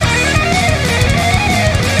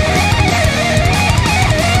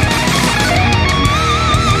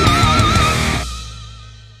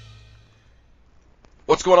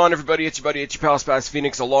going on, everybody? It's your buddy, it's your pal, Spaz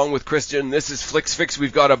Phoenix, along with Kristen. This is Flix Fix.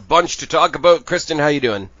 We've got a bunch to talk about. Kristen, how you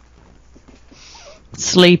doing?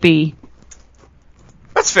 Sleepy.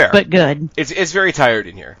 That's fair. But good. It's very tired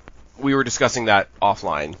in here. We were discussing that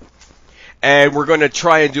offline. And we're going to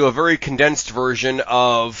try and do a very condensed version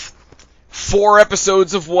of 4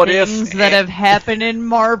 episodes of What If. Things that have happened in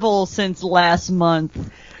Marvel since last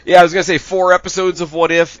month. Yeah, I was going to say 4 episodes of What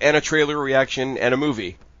If, and a trailer reaction, and a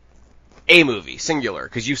movie. A movie, singular,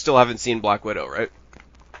 because you still haven't seen Black Widow, right?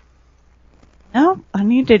 No, I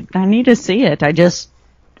need to see it. I just...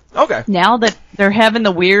 Okay. Now that they're having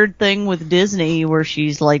the weird thing with Disney where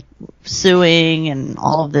she's like suing and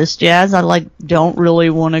all of this jazz, I don't really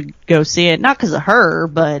want to go see it. Not because of her,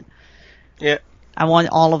 but yeah, I want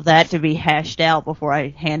all of that to be hashed out before I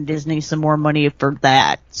hand Disney some more money for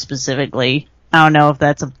that specifically. I don't know if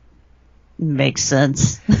that's makes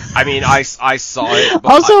sense. I mean, I saw it.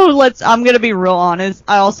 Also, I'm going to be real honest.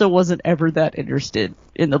 I also wasn't ever that interested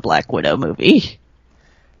in the Black Widow movie.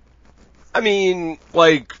 I mean,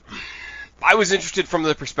 I was interested from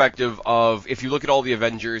the perspective of, if you look at all the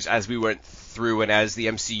Avengers as we went through and as the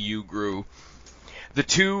MCU grew, the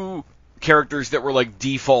 2 characters that were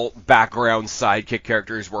default background sidekick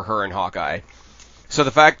characters were her and Hawkeye. So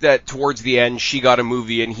the fact that towards the end she got a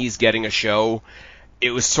movie and he's getting a show,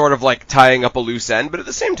 it was sort of like tying up a loose end, but at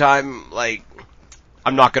the same time,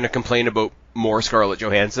 I'm not going to complain about more Scarlett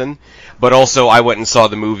Johansson, but also I went and saw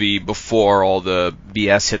the movie before all the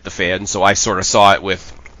BS hit the fan, so I sort of saw it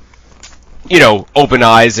with, open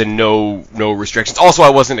eyes and no restrictions. Also, I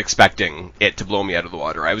wasn't expecting it to blow me out of the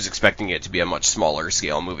water. I was expecting it to be a much smaller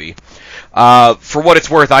scale movie. For what it's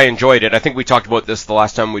worth, I enjoyed it. I think we talked about this the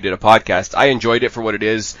last time we did a podcast. I enjoyed it for what it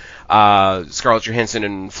is. Scarlett Johansson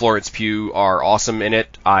and Florence Pugh are awesome in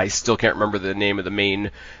it. I still can't remember the name of the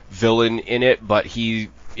main villain in it, but he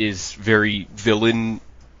is very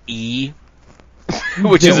villain-y,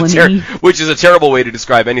 which is a terrible way to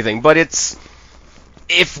describe anything. But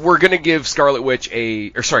if we're gonna give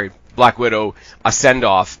Black Widow a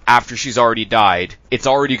send-off after she's already died, it's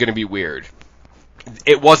already gonna be weird.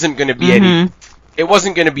 It wasn't gonna be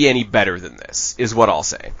any better than this, is what I'll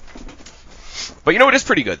say. But it is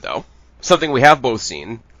pretty good though. Something we have both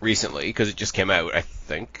seen recently because it just came out, I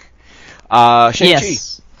think. Shang-Chi.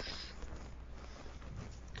 Yes.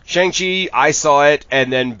 Shang-Chi, I saw it,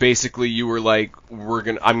 and then basically you were like,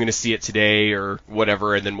 I'm gonna see it today or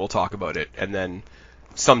whatever, and then we'll talk about it. And then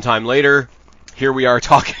sometime later, here we are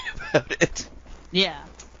talking about it. Yeah.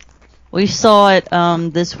 We saw it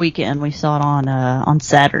this weekend. We saw it on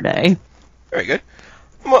Saturday. Very good.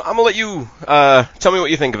 I'm gonna let you tell me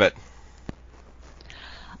what you think of it.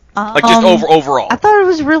 Just overall. I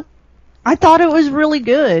thought it was really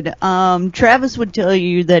good. Travis would tell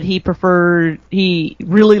you that he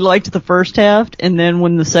really liked the first half, and then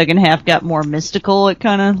when the second half got more mystical, it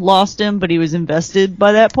kind of lost him, but he was invested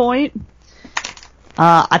by that point.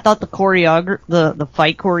 I thought the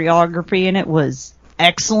fight choreography in it was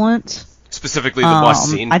excellent. Specifically the bus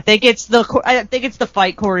scene. I think it's the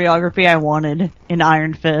fight choreography I wanted in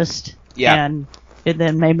Iron Fist. Yeah. And it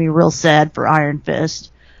then made me real sad for Iron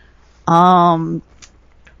Fist. I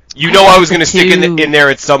was going to stick in there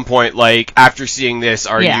at some point, after seeing this,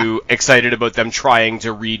 are you excited about them trying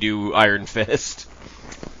to redo Iron Fist?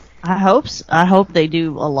 I hope they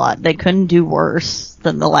do a lot. They couldn't do worse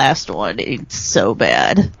than the last one. It's so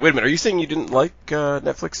bad. Wait a minute, are you saying you didn't like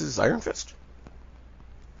Netflix's Iron Fist?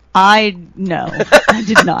 No, I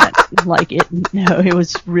did not like it. No, it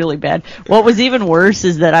was really bad. What was even worse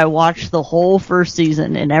is that I watched the whole first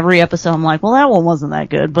season, and every episode I'm like, well, that one wasn't that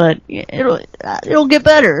good, but it'll get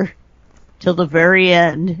better. Till the very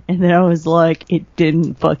end, and then I was like, it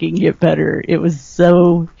didn't fucking get better. It was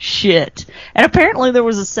so shit. And apparently there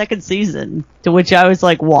was a second season, to which I was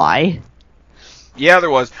like, why? Yeah, there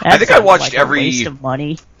was. I think I watched a waste of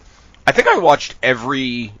money. I think I watched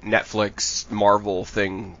every Netflix Marvel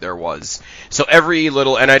thing there was. So every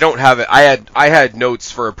little, and I don't have it. I had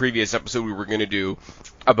notes for a previous episode we were going to do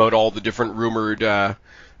about all the different rumored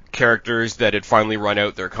characters that had finally run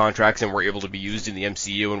out their contracts and were able to be used in the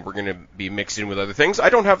MCU and were going to be mixed in with other things. I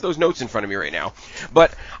don't have those notes in front of me right now.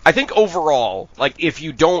 But I think overall, if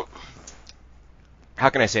you don't, how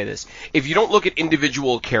can I say this? If you don't look at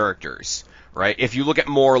individual characters, right? If you look at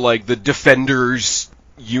more the Defenders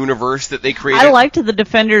universe that they created. I liked the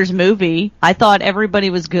Defenders movie. I thought everybody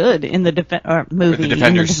was good in the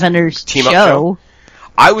Defenders team show.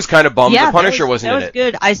 I was kind of bummed the Punisher wasn't in it. That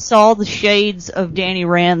was good. I saw the shades of Danny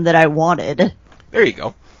Rand that I wanted. There you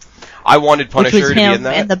go. I wanted Punisher to be in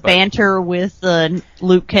that. And the banter with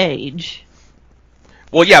Luke Cage.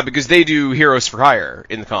 Well, yeah, because they do Heroes for Hire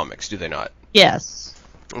in the comics, do they not? Yes.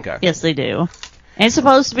 Okay. Yes, they do. And it's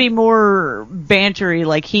supposed to be more bantery,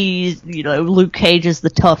 like he's, Luke Cage is the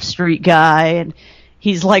tough street guy, and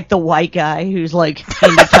he's like the white guy who's like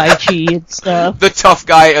into Tai Chi and stuff. The tough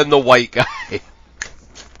guy and the white guy.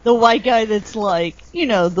 The white guy that's like,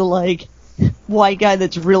 the like white guy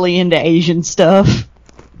that's really into Asian stuff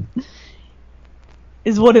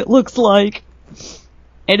is what it looks like.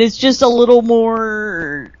 And it's just a little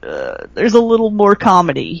more, there's a little more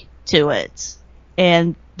comedy to it.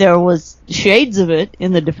 And there was shades of it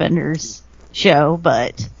in the Defenders show,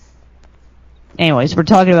 but anyways, we're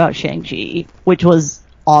talking about Shang-Chi, which was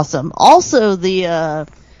awesome. Also, the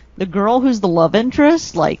girl who's the love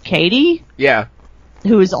interest, like Katie. Yeah.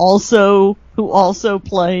 Who also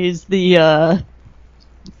plays the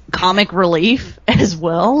comic relief as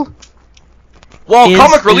well. Well,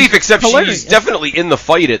 comic relief, except hilarious. She's definitely in the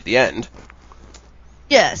fight at the end.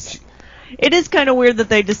 Yes. It is kind of weird that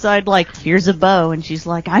they decide, like, here's a bow, and she's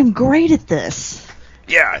like, I'm great at this.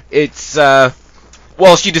 Yeah, it's,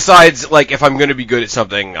 well, she decides, like, if I'm gonna be good at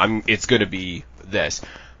something, it's gonna be this.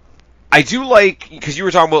 I do like, because you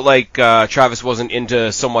were talking about, like, Travis wasn't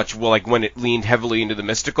into so much, well, like, when it leaned heavily into the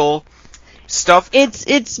mystical stuff.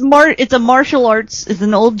 It's a martial arts, it's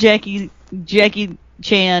an old Jackie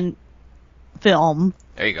Chan film.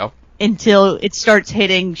 There you go. Until it starts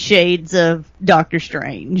hitting shades of Doctor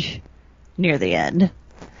Strange near the end.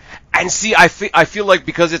 And see, I feel like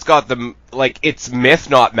because it's got it's myth,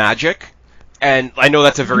 not magic, and I know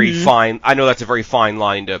that's a very fine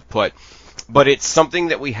line to put, but it's something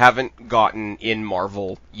that we haven't gotten in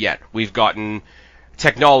Marvel yet. We've gotten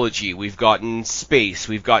technology, we've gotten space,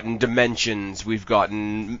 we've gotten dimensions, we've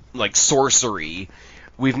gotten, like, sorcery.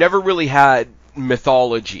 We've never really had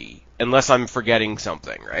mythology, unless I'm forgetting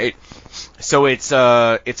something, right? So it's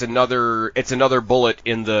another bullet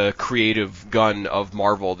in the creative gun of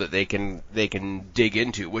Marvel that they can dig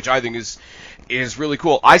into, which I think is really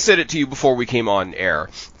cool. I said it to you before we came on air.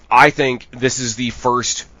 I think this is the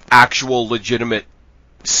first actual legitimate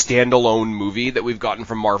standalone movie that we've gotten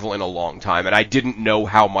from Marvel in a long time, and I didn't know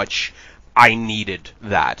how much I needed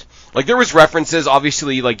that. Like, there was references,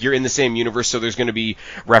 obviously, like, you're in the same universe, so there's going to be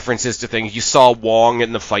references to things. You saw Wong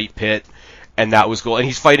in the fight pit, and that was cool. And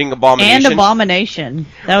he's fighting Abomination. And Abomination.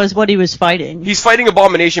 That was what he was fighting. He's fighting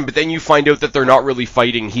Abomination, but then you find out that they're not really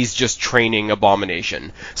fighting. He's just training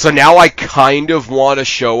Abomination. So now I kind of want a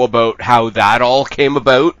show about how that all came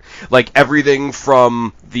about. Like, everything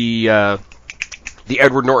from the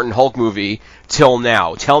Edward Norton Hulk movie till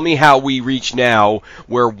now. Tell me how we reach now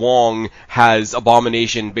where Wong has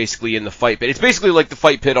Abomination basically in the fight pit. It's basically like the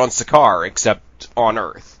fight pit on Sakaar, except on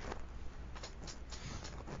Earth.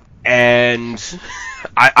 And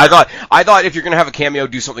I thought if you're gonna have a cameo,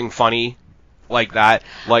 do something funny like that.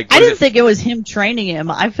 Like, I didn't think it was him training him.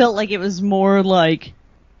 I felt like it was more like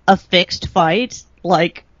a fixed fight,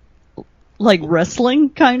 like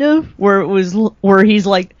wrestling kind of, where he's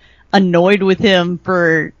like annoyed with him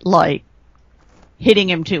for like hitting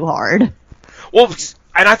him too hard. Well,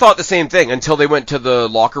 and I thought the same thing until they went to the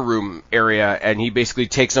locker room area, and he basically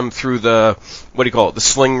takes them through the, what do you call it, the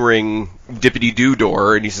sling ring dippity-doo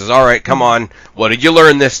door, and he says, all right, come on, what did you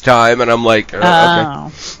learn this time? And I'm like, okay.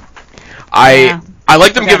 I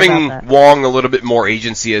like them giving Wong a little bit more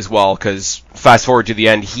agency as well, because fast forward to the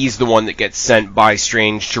end, he's the one that gets sent by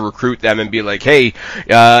Strange to recruit them and be like, hey,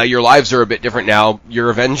 your lives are a bit different now,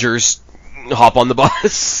 you're Avengers, hop on the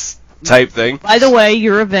bus, type thing. By the way,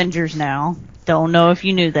 you're Avengers now. Don't know if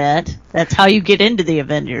you knew that. That's how you get into the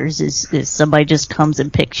Avengers, is somebody just comes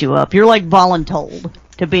and picks you up. You're like voluntold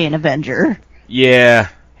to be an Avenger. Yeah.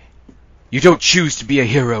 You don't choose to be a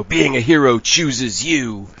hero. Being a hero chooses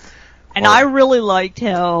you. And I really liked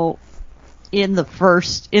how in the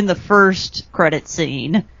first credit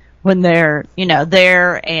scene, when they're,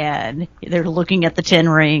 there and they're looking at the 10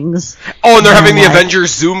 rings. Oh, and they're having the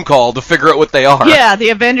Avengers Zoom call to figure out what they are. Yeah,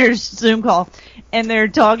 the Avengers Zoom call. And they're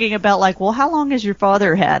talking about, like, well, how long has your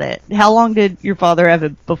father had it? How long did your father have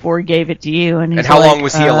it before he gave it to you? And, how long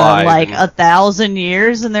was he alive? Like 1,000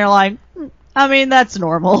 years. And they're like, I mean, that's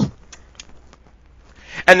normal.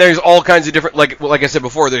 And there's all kinds of different, like I said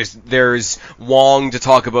before, there's Wong to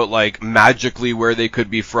talk about, like, magically where they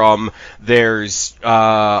could be from. There's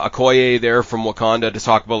Okoye there from Wakanda to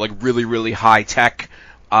talk about, like, really, really high tech.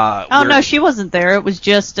 No, she wasn't there. It was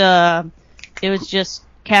just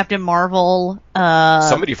Captain Marvel.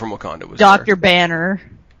 Somebody from Wakanda was Dr. there. Banner.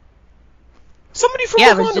 Somebody from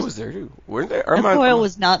Wakanda was there too, weren't they? Okoye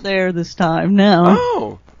was not there this time. No.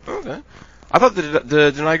 Oh, okay. I thought the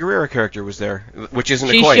Denai Guerrero character was there, which isn't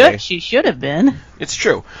Okoye. She should have been. It's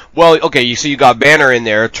true. Well, okay, you got Banner in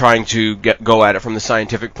there trying to go at it from the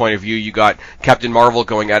scientific point of view. You got Captain Marvel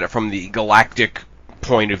going at it from the galactic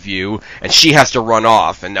point of view, and she has to run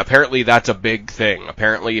off, and apparently that's a big thing.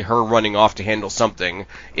 Apparently her running off to handle something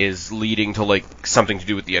is leading to, like, something to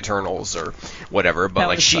do with the Eternals or whatever, but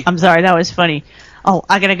I'm sorry, that was funny. Oh,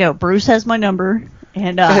 I gotta go. Bruce has my number.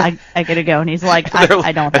 And I gotta go, and he's like, I don't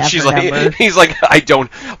have her number. He's like, I don't.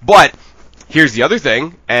 But here's the other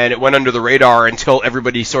thing, and it went under the radar until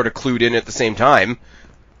everybody sort of clued in at the same time.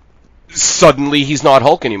 Suddenly, he's not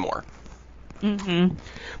Hulk anymore. Mm-hmm.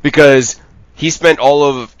 Because he spent all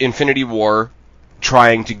of Infinity War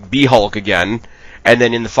trying to be Hulk again, and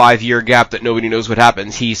then in the 5-year gap that nobody knows what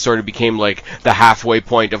happens, he sort of became like the halfway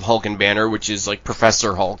point of Hulk and Banner, which is like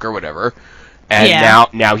Professor Hulk or whatever.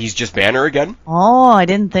 And now he's just Banner again? Oh, I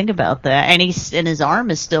didn't think about that. And his arm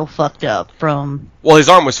is still fucked up from... Well, his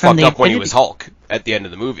arm was fucked up when he was Hulk at the end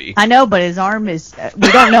of the movie. I know, but his arm is... We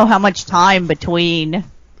don't know how much time between...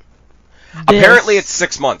 Apparently it's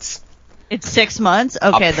 6 months. It's 6 months?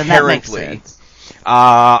 Okay, then that makes sense.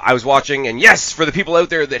 I was watching, and yes, for the people out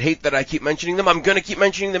there that hate that I keep mentioning them, I'm going to keep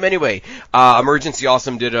mentioning them anyway. Emergency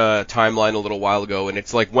Awesome did a timeline a little while ago, and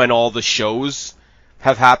it's like when all the shows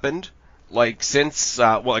have happened. Like, since,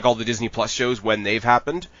 like all the Disney Plus shows, when they've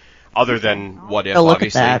happened, other than What If,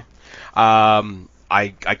 obviously. At that.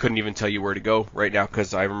 I couldn't even tell you where to go right now,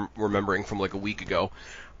 because I'm remembering from like a week ago.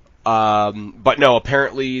 But no,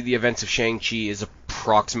 apparently the events of Shang-Chi is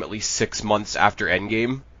approximately 6 months after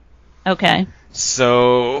Endgame. Okay.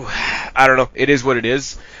 So, I don't know, it is what it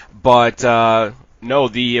is, but, no,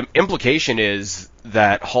 the implication is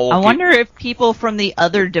that Hulk... I wonder if people from the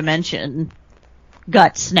other dimension...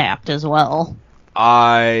 got snapped as well.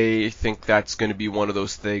 I think that's going to be one of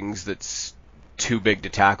those things that's too big to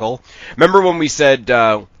tackle. Remember when we said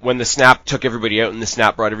when the snap took everybody out and the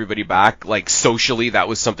snap brought everybody back, like socially that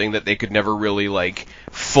was something that they could never really like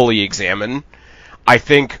fully examine. I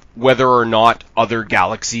think whether or not other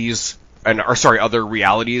galaxies other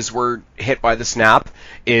realities were hit by the snap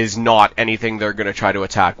is not anything they're going to try to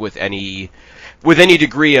attack with any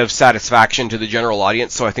degree of satisfaction to the general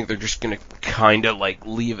audience, so I think they're just going to kind of like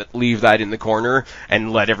leave that in the corner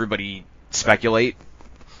and let everybody speculate.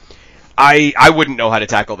 I wouldn't know how to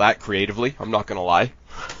tackle that creatively, I'm not going to lie.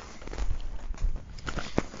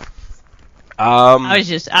 I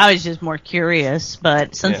was just more curious,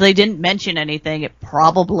 but since they didn't mention anything, it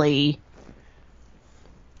probably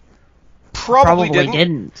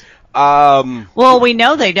didn't. Well, we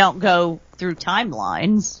know they don't go through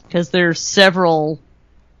timelines because there's several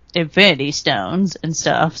Infinity Stones and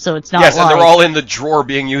stuff, so it's not. Yes, and they're all in the drawer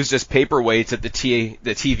being used as paperweights at the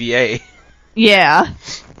TVA. Yeah.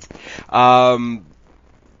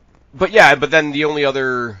 But then the only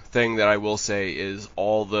other thing that I will say is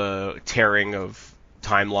all the tearing of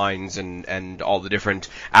timelines and all the different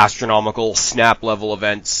astronomical snap level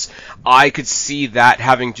events. I could see that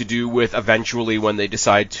having to do with eventually when they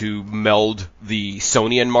decide to meld the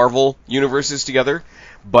Sony and Marvel universes together.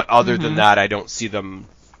 But other than that, I don't see them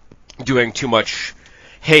doing too much,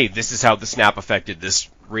 hey, this is how the snap affected this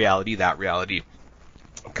reality, that reality.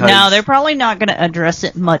 No, they're probably not going to address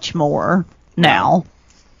it much more now.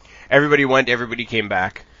 Everybody went, everybody came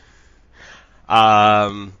back.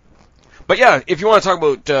 But yeah, if you want to talk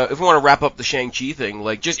about, if we want to wrap up the Shang-Chi thing,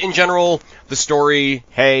 like, just in general, the story,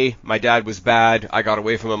 hey, my dad was bad, I got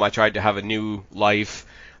away from him, I tried to have a new life,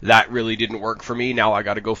 that really didn't work for me, now I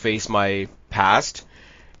gotta go face my past.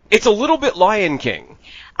 It's a little bit Lion King.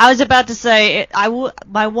 I was about to say,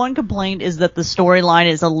 my one complaint is that the storyline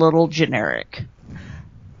is a little generic.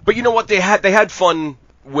 But you know what, they had fun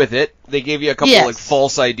with it. They gave you a couple like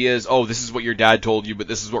false ideas, oh, this is what your dad told you, but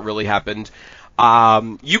this is what really happened.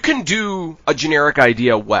 You can do a generic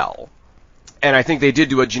idea well. And I think they did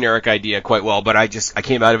do a generic idea quite well, but I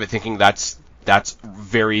came out of it thinking that's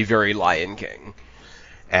very, very Lion King.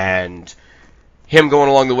 And him going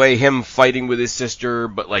along the way, him fighting with his sister,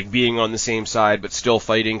 but like being on the same side, but still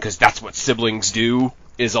fighting, because that's what siblings do,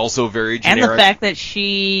 is also very generic. And the fact that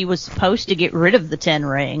she was supposed to get rid of the 10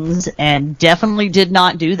 rings, and definitely did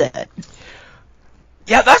not do that.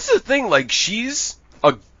 Yeah, that's the thing, like, she's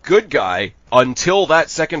a good guy until that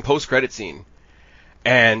second post-credit scene.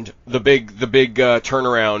 And the big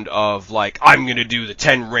turnaround of, like, I'm gonna do the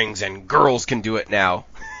 10 rings and girls can do it now.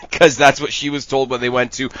 Because that's what she was told when they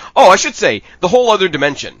went to, oh, I should say, the whole other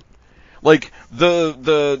dimension. Like,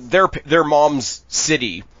 their mom's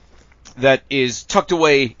city that is tucked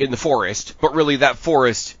away in the forest, but really that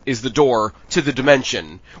forest is the door to the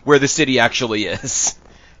dimension where the city actually is.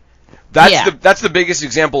 That's the biggest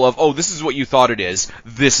example of, oh, this is what you thought it is.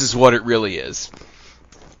 This is what it really is.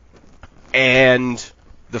 And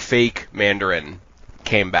the fake Mandarin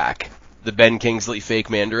came back. The Ben Kingsley fake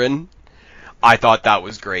Mandarin. I thought that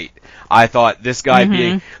was great. I thought this guy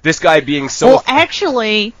being so... Well,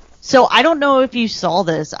 actually, so I don't know if you saw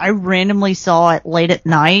this. I randomly saw it late at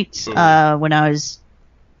night when I was,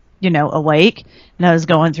 awake, and I was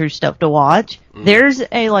going through stuff to watch. There's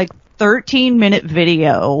a, 13-minute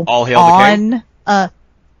video All Hail the King?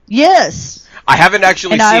 Yes. I haven't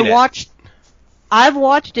actually seen it. I've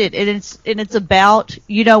watched it, and it's about,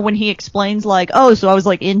 when he explains, so I was,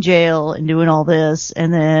 in jail and doing all this,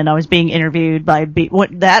 and then I was being interviewed by,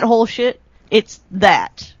 that whole shit, it's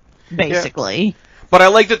that, basically. Yeah. But I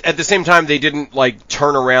like that at the same time they didn't,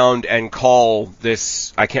 turn around and call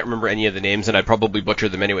this, I can't remember any of the names, and I'd probably butcher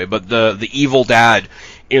them anyway, but the evil dad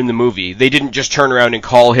in the movie, they didn't just turn around and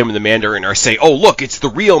call him the Mandarin or say, oh, look, it's the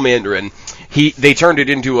real Mandarin. They turned it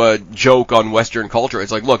into a joke on Western culture.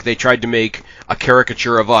 It's like, look, they tried to make a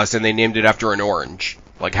caricature of us, and they named it after an orange.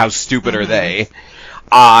 Like, how stupid are they?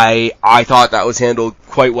 I thought that was handled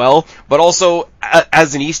quite well, but also,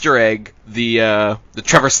 as an Easter egg, the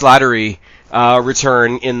Trevor Slattery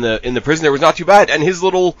return in the prison there was not too bad, and his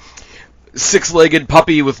little six-legged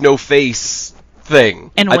puppy with no face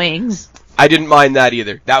thing and wings. I didn't mind that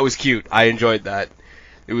either. That was cute. I enjoyed that.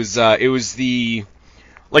 It was the,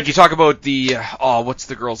 you talk about the, what's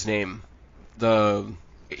the girl's name?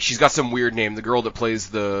 She's got some weird name. The girl that plays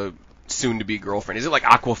the soon-to-be girlfriend. Is it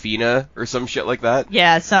Aquafina or some shit like that?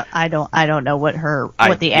 Yeah. So I don't know what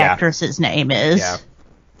the actress's name is. Yeah.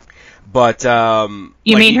 But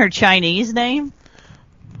you mean her Chinese name?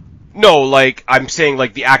 No, I'm saying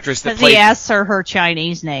the actress that plays... he asks her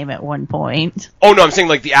Chinese name at one point. Oh, no, I'm saying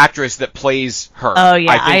the actress that plays her. Oh,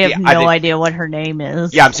 yeah, I have no idea what her name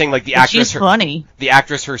is. Yeah, I'm saying the actress... She's funny. The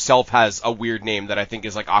actress herself has a weird name that I think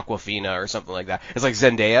is Aquafina or something like that. It's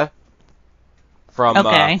Zendaya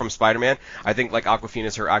from Spider-Man. I think Aquafina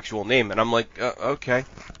is her actual name, and I'm okay,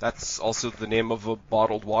 that's also the name of a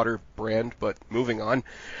bottled water brand, but moving on.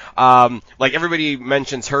 Everybody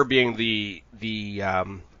mentions her being the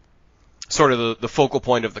sort of the focal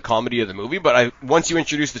point of the comedy of the movie, but once you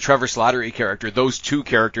introduce the Trevor Slattery character, those two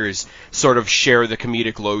characters sort of share the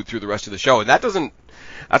comedic load through the rest of the show, and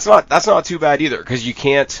that's not too bad either, because you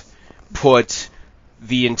can't put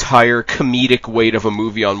the entire comedic weight of a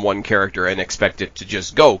movie on one character and expect it to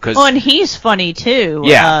just go. And he's funny too.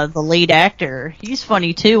 Yeah. The lead actor, he's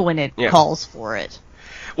funny too when it calls for it.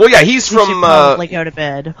 Well, yeah, he's from. Should probably go to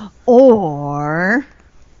bed, or.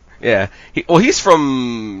 Yeah, he's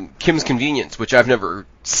from Kim's Convenience, which I've never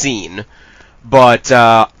seen, but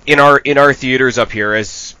in our theaters up here,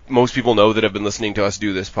 as most people know that have been listening to us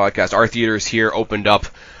do this podcast, our theaters here opened up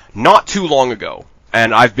not too long ago,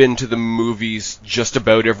 and I've been to the movies just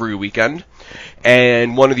about every weekend.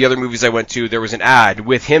 And one of the other movies I went to, there was an ad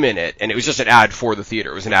with him in it, and it was just an ad for the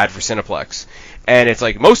theater. It was an ad for Cineplex. And it's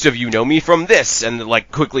most of you know me from this, and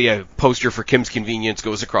quickly a poster for Kim's Convenience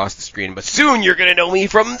goes across the screen, but soon you're gonna know me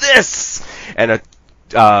from this! And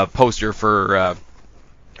a poster for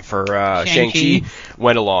Shang-Chi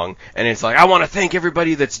went along, and it's I want to thank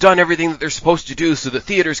everybody that's done everything that they're supposed to do so that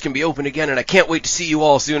theaters can be open again, and I can't wait to see you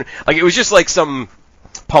all soon. It was just some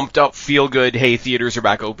pumped up, feel good, hey, theaters are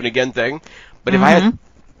back open again thing. But if I had,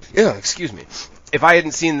 if I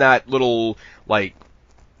hadn't seen that little,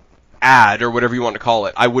 ad or whatever you want to call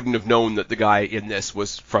it, I wouldn't have known that the guy in this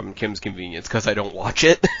was from Kim's Convenience, because I don't watch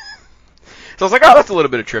it. So I was that's a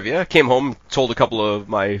little bit of trivia. I came home, told a couple of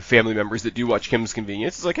my family members that do watch Kim's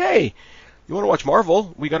Convenience. It's hey, you want to watch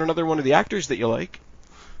Marvel? We got another one of the actors that you like.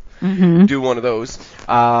 Mm-hmm. Do one of those.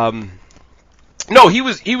 No, he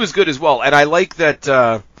was good as well, and I like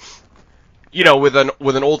that.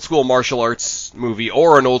 With an old school martial arts movie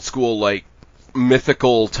or an old school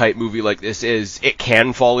mythical type movie like this it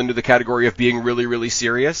can fall into the category of being really, really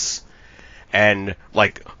serious. And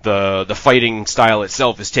the fighting style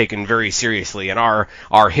itself is taken very seriously, and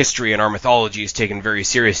our history and our mythology is taken very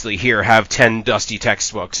seriously. Here, have 10 dusty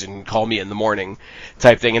textbooks and call me in the morning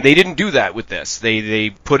type thing. And they didn't do that with this. They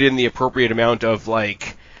put in the appropriate amount of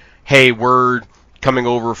hey, we're coming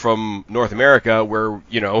over from North America where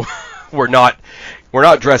we're not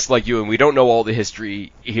dressed like you, and we don't know all the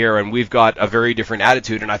history here, and we've got a very different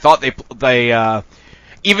attitude. And I thought they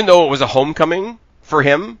even though it was a homecoming for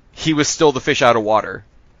him, he was still the fish out of water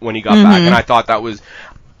when he got back, and I thought that was,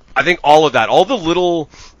 I think all of that, all the little,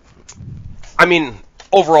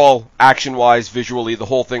 overall, action-wise, visually, the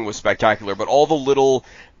whole thing was spectacular, but all the little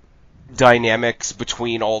dynamics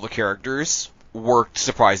between all the characters worked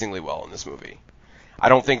surprisingly well in this movie. I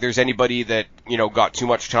don't think there's anybody that, got too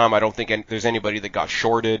much time. I don't think there's anybody that got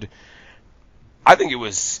shorted. I think it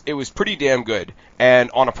was pretty damn good. And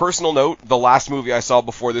on a personal note, the last movie I saw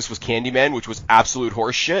before this was Candyman, which was absolute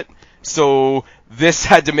horseshit. So this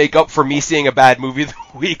had to make up for me seeing a bad movie the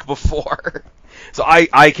week before. So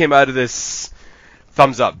I came out of this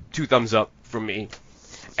thumbs up, 2 thumbs up from me.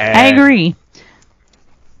 And I agree.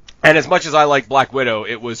 And as much as I like Black Widow,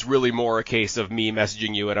 it was really more a case of me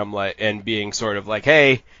messaging you and being sort of like,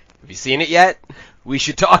 hey, have you seen it yet? We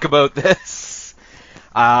should talk about this.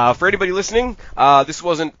 For anybody listening, this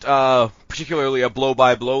wasn't particularly a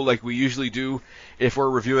blow-by-blow like we usually do if we're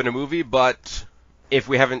reviewing a movie, but if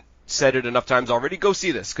we haven't said it enough times already, go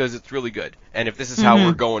see this, because it's really good. And if this is how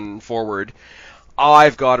we're going forward,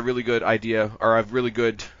 I've got a really good idea, or a really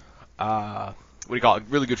good,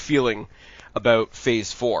 really good feeling about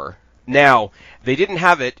Phase 4. Now, they didn't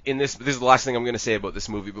have it in this is the last thing I'm going to say about this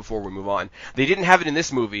movie before we move on. They didn't have it in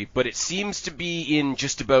this movie, but it seems to be in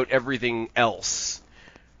just about everything else.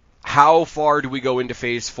 How far do we go into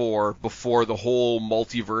Phase 4 before the whole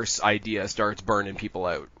multiverse idea starts burning people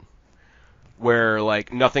out? Where,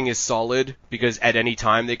 nothing is solid, because at any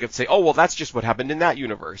time they could say, oh, well, that's just what happened in that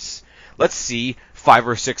universe. Let's see 5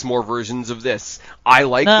 or 6 more versions of this. I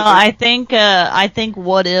think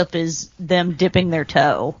What If is them dipping their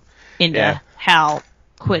toe into how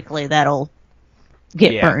quickly that'll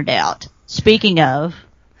get burned out. Speaking of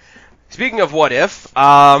What If,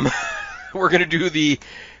 we're going to do the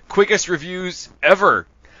quickest reviews ever.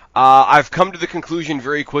 I've come to the conclusion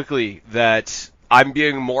very quickly that I'm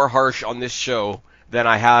being more harsh on this show than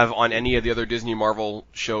I have on any of the other Disney Marvel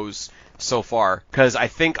shows so far, because I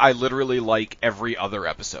think I literally like every other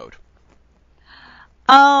episode.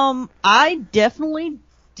 I definitely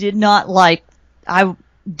didn't like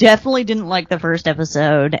the first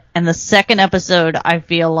episode, and the second episode I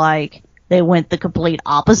feel like they went the complete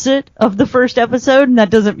opposite of the first episode, and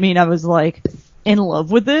that doesn't mean I was in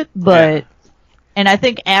love with it, but and I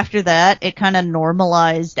think after that it kind of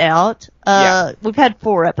normalized out. We've had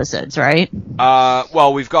 4 episodes, right?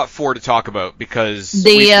 Well, we've got 4 to talk about, because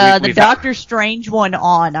the Doctor Strange one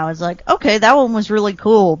I was like, okay, that one was really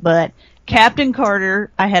cool, but Captain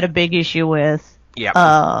Carter I had a big issue with. Yeah.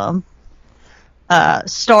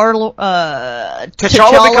 T'Challa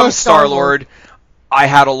becomes Star-Lord. I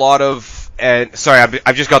had a lot of, and sorry,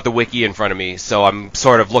 I've just got the wiki in front of me, so I'm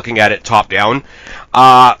sort of looking at it top down.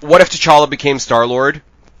 What if T'Challa became Star-Lord?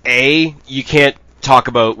 You can't talk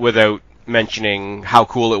about without mentioning how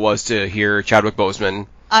cool it was to hear Chadwick Boseman.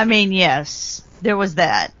 I mean, yes, there was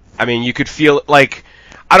that. I mean, you could feel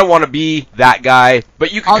I don't want to be that guy,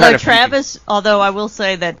 but you could Although I will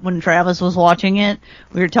say that when Travis was watching it,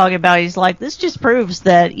 we were talking about, he's like, this just proves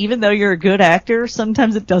that even though you're a good actor,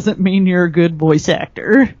 sometimes it doesn't mean you're a good voice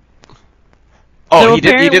actor. Oh, so he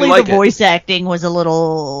didn't like it. Apparently the voice acting was a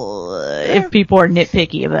little, if people are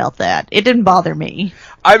nitpicky about that. It didn't bother me.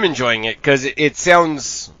 I'm enjoying it, because it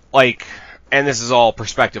sounds like, and this is all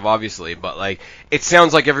perspective, obviously, but it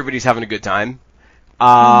sounds like everybody's having a good time.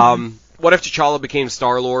 What if T'Challa became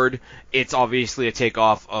Star-Lord? It's obviously a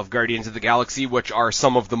takeoff of Guardians of the Galaxy, which are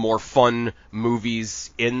some of the more fun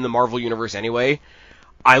movies in the Marvel Universe anyway.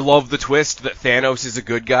 I love the twist that Thanos is a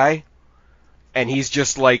good guy, and he's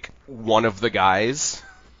just one of the guys.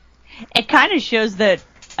 It kind of shows that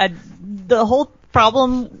the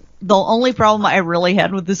only problem I really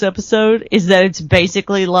had with this episode is that it's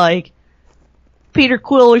basically Peter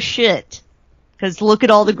Quill is shit. Because look at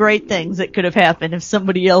all the great things that could have happened if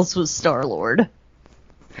somebody else was Star-Lord.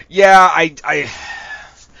 Yeah,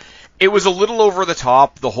 it was a little over the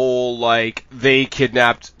top, the whole, they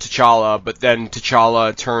kidnapped T'Challa, but then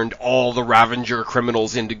T'Challa turned all the Ravager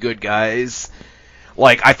criminals into good guys.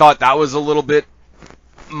 I thought that was a little bit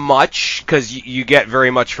much, because you get very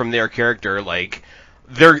much from their character,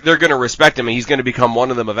 they're gonna respect him, and he's gonna become one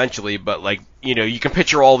of them eventually, but, you can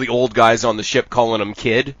picture all the old guys on the ship calling him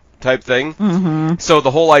kid type thing. Mm-hmm. So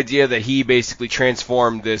the whole idea that he basically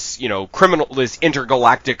transformed this, this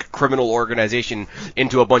intergalactic criminal organization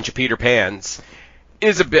into a bunch of Peter Pans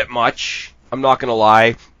is a bit much. I'm not gonna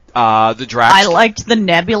lie. The Drax. I liked the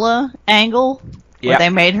Nebula angle where they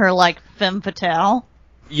made her femme fatale.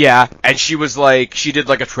 Yeah, and she was she did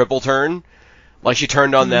a triple turn. She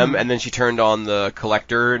turned on them, and then she turned on the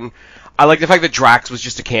Collector, and I like the fact that Drax was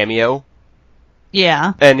just a cameo.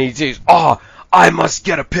 Yeah. And he says, I must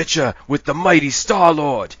get a picture with the mighty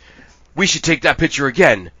Star-Lord. We should take that picture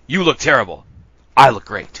again. You look terrible. I look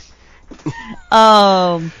great.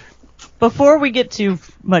 Before we get too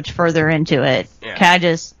much further into it, can I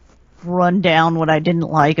just run down what I didn't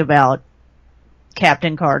like about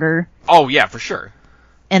Captain Carter? Oh, yeah, for sure.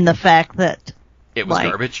 And the fact that It was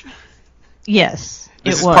garbage. Yes,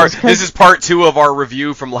 this is part 2 of our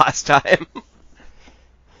review from last time.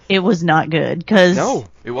 It was not good because no,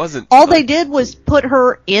 it wasn't. All they did was put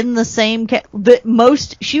her in the same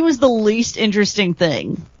she was the least interesting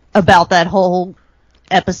thing about that whole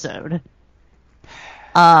episode.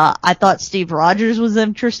 I thought Steve Rogers was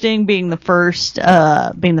interesting, being the first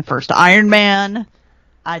Iron Man.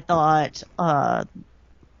 I thought,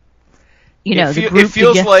 it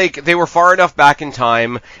feels like they were far enough back in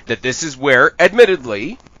time that this is where,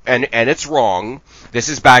 admittedly, and it's wrong, this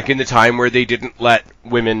is back in the time where they didn't let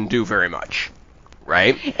women do very much,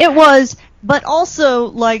 right? It was, but also,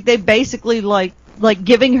 like, they basically, like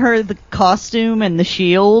giving her the costume and the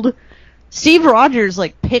shield. Steve Rogers,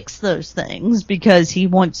 like, picks those things because he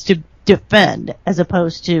wants to defend as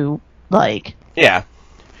opposed to, like... Yeah.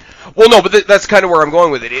 Well, no, but that's kind of where I'm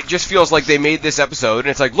going with it. It just feels like they made this episode, and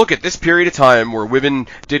it's like, look at this period of time where women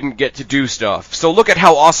didn't get to do stuff. So look at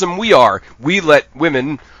how awesome we are. We let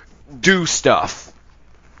women do stuff.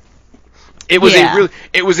 It was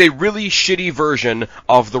a really shitty version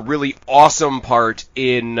of the really awesome part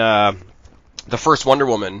in the first Wonder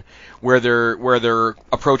Woman, where they're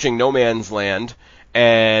approaching no man's land.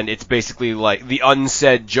 And it's basically like the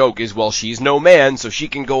unsaid joke is, well, she's no man, so she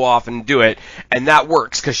can go off and do it, and that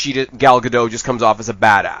works because Gal Gadot just comes off as a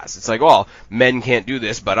badass. It's like, well, men can't do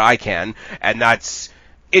this, but I can, and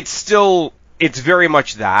it's very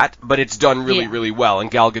much that, but it's done really, really well. And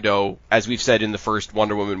Gal Gadot, as we've said in the first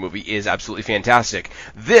Wonder Woman movie, is absolutely fantastic.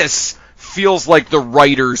 This feels like the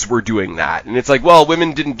writers were doing that, and it's like, well,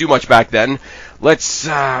 women didn't do much back then. Let's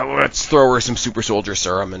throw her some super soldier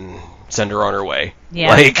serum and send her on her way.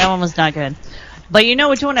 Yeah, that one was not good. But you know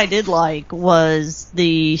which one I did like was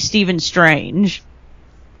the Stephen Strange.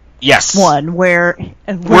 Yes. One where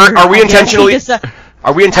are we intentionally skipping?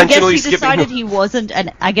 I guess he decided he wasn't,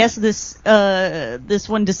 and I guess this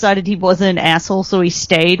one decided he wasn't an asshole, so he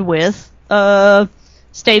stayed with the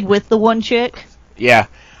one chick. Yeah.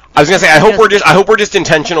 I was gonna say, I hope we're just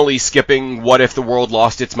intentionally skipping What If the World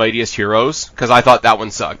Lost Its Mightiest Heroes, because I thought that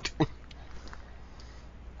one sucked.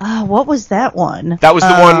 What was that one? That was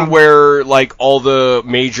the one where, like, all the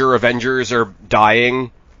major Avengers are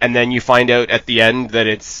dying, and then you find out at the end that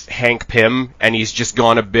it's Hank Pym, and he's just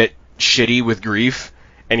gone a bit shitty with grief,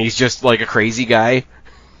 and he's just, like, a crazy guy.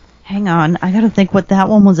 Hang on, I gotta think what that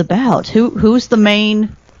one was about. Who's the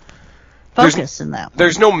main focus in that one?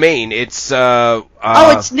 There's no main, it's,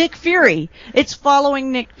 it's Nick Fury. It's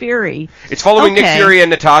following Nick Fury. It's following Nick Fury and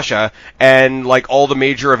Natasha, and, like, all the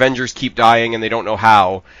major Avengers keep dying and they don't know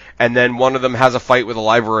how, and then one of them has a fight with a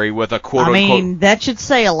library with a quote-unquote... I mean, that should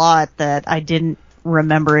say a lot that I didn't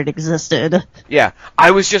remember it existed. Yeah,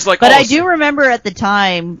 I was just like... But I do remember at the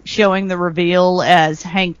time showing the reveal as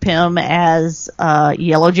Hank Pym as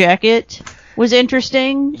Yellow Jacket was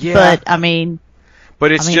interesting, but, I mean...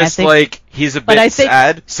 But it's like, he's a bit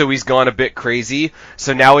sad, so he's gone a bit crazy.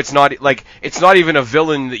 So now it's not even a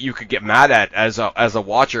villain that you could get mad at as a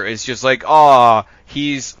watcher. It's just like,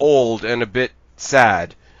 he's old and a bit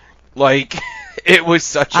sad. Like, it was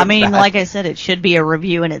such a like I said, it should be a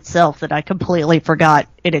review in itself that I completely forgot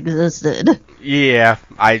it existed. Yeah,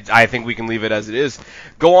 I think we can leave it as it is.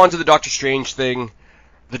 Go on to the Doctor Strange thing.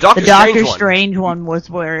 The Doctor Strange one was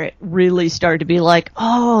where it really started to be like,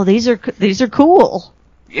 oh, these are cool.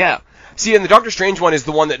 Yeah. See, and the Doctor Strange one is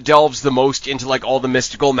the one that delves the most into, like, all the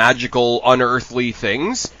mystical, magical, unearthly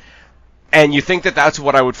things. And you think that that's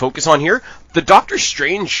what I would focus on here? The Doctor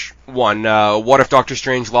Strange one, What If Doctor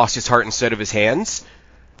Strange Lost His Heart Instead of His Hands,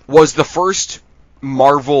 was the first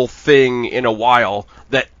Marvel thing in a while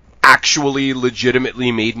that actually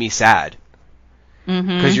legitimately made me sad.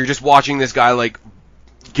 Because you're just watching this guy, like,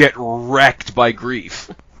 get wrecked by grief.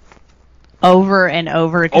 Over and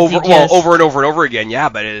over. Over and over and over again, yeah,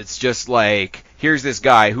 but it's just like, here's this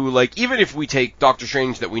guy who, like, even if we take Doctor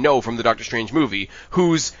Strange that we know from the Doctor Strange movie,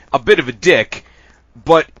 who's a bit of a dick,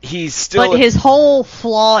 but he's still... But his whole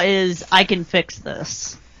flaw is, I can fix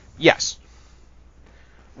this. Yes.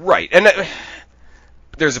 Right, and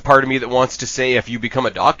there's a part of me that wants to say if you become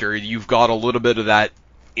a doctor, you've got a little bit of that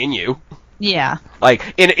in you. Yeah. Like,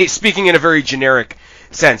 speaking in a very generic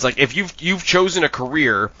sense, like, if you've chosen a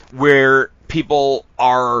career where people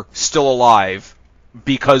are still alive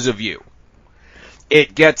because of you,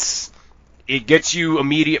 it gets you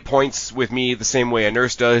immediate points with me the same way a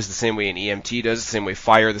nurse does, the same way an EMT does, the same way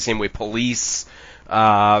fire, the same way police.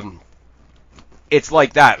 It's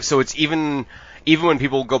like that. So it's even when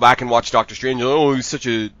people go back and watch Doctor Strange, oh, he's such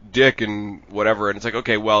a dick and whatever, and it's like,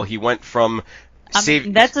 okay, well, he went from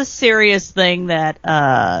that's a serious thing that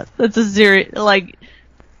that's a serious, like,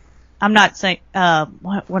 I'm not saying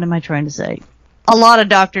what am I trying to say? A lot of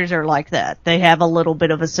doctors are like that. They have a little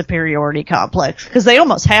bit of a superiority complex because they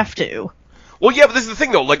almost have to. Well, yeah, but this is the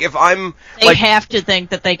thing though. Like, if I'm, They have to think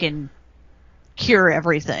that they can cure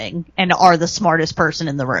everything and are the smartest person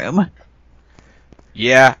in the room.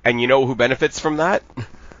 Yeah, and you know who benefits from that?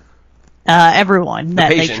 Everyone that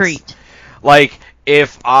they patients. treat. Like,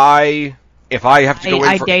 if I have to go in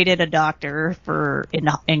I for... dated a doctor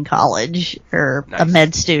in college, or Nice. a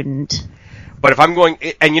med student. But if I'm going...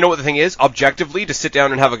 And you know what the thing is? Objectively, to sit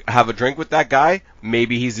down and have a drink with that guy,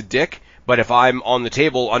 maybe he's a dick. But if I'm on the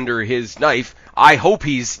table under his knife, I hope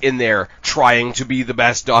he's in there trying to be the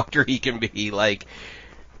best doctor he can be. Like,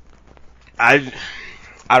 I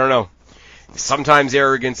don't know. Sometimes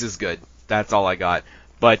arrogance is good. That's all I got.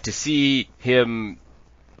 But to see him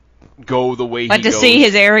go the way he goes... But to see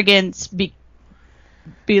his arrogance be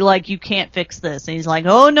like, you can't fix this. And he's like,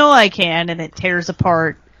 oh, no, I can. And it tears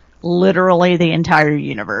apart literally the entire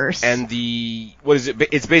universe. And what is it?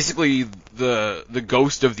 It's basically the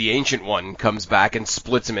ghost of the Ancient One comes back and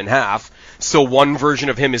splits him in half. So one version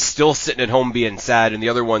of him is still sitting at home being sad, and the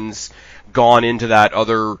other one's gone into that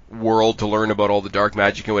other world to learn about all the dark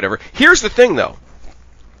magic and whatever. Here's the thing, though.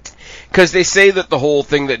 Because they say that the whole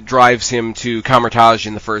thing that drives him to Kamar-Taj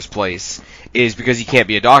in the first place is because he can't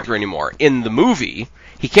be a doctor anymore. In the movie,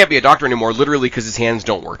 he can't be a doctor anymore literally because his hands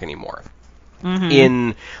don't work anymore. Mm-hmm.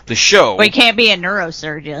 In the show... Well, he can't be a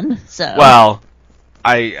neurosurgeon, so... Well,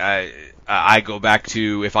 I go back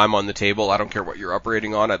to, if I'm on the table, I don't care what you're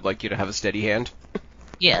operating on, I'd like you to have a steady hand.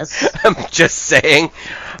 Yes. I'm just saying.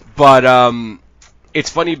 But, it's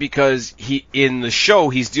funny because in the show,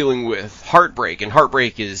 he's dealing with heartbreak, and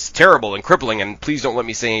heartbreak is terrible and crippling, and please don't let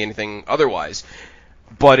me say anything otherwise.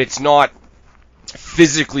 But it's not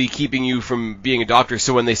physically keeping you from being a doctor,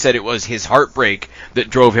 so when they said it was his heartbreak that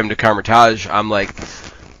drove him to Kamar-Taj, I'm like,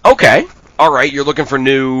 okay, alright, you're looking for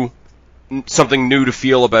something new to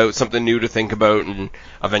feel about, something new to think about, and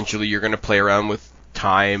eventually you're going to play around with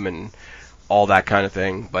time and all that kind of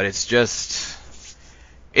thing. But it's just...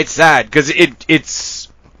 It's sad, because it's...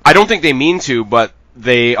 I don't think they mean to, but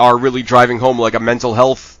they are really driving home, like, a mental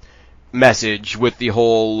health message with the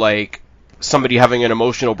whole, like, somebody having an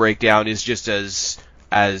emotional breakdown is just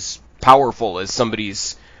as powerful as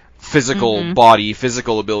somebody's physical body,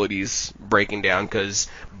 physical abilities breaking down, because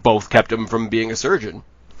both kept him from being a surgeon.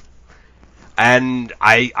 And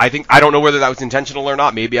I think... I don't know whether that was intentional or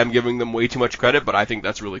not. Maybe I'm giving them way too much credit, but I think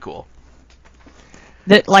that's really cool.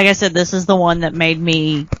 Like I said, this is the one that made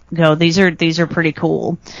me go, these are pretty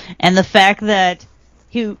cool. And the fact that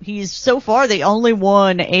he's so far the only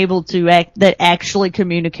one able to that actually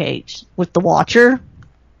communicates with the Watcher.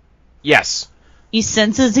 Yes. He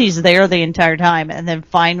senses he's there the entire time, and then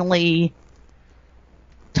finally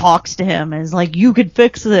talks to him and is like, you could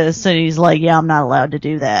fix this. And he's like, yeah, I'm not allowed to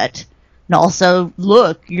do that. And also,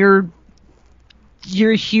 look, your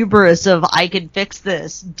hubris of I can fix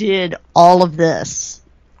this did all of this.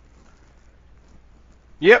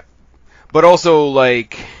 Yep. But also,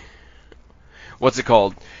 like, what's it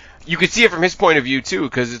called? You could see it from his point of view too,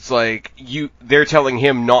 because it's like they're telling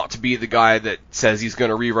him not to be the guy that says he's going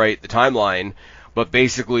to rewrite the timeline, but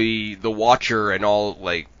basically the Watcher and all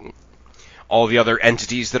the other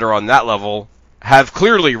entities that are on that level have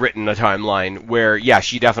clearly written a timeline where, yeah,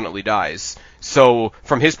 she definitely dies. So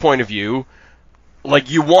from his point of view,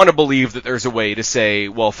 like, you want to believe that there's a way to say,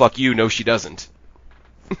 well, fuck you, no, she doesn't.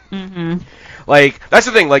 Mm-hmm. Like, that's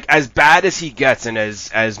the thing, like, as bad as he gets and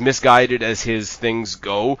as misguided as his things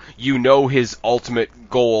go, you know his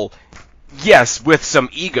ultimate goal, yes, with some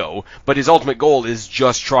ego, but his ultimate goal is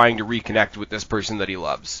just trying to reconnect with this person that he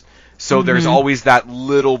loves. So there's always that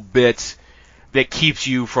little bit that keeps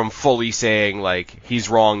you from fully saying, like, he's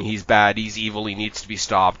wrong, he's bad, he's evil, he needs to be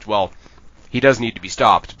stopped. Well, he does need to be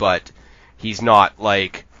stopped, but he's not,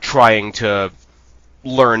 like, trying to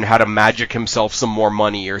learn how to magic himself some more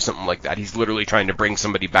money or something like that. He's literally trying to bring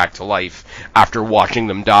somebody back to life after watching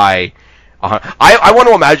them die. I want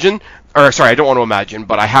to imagine, or sorry, I don't want to imagine,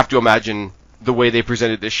 but I have to imagine the way they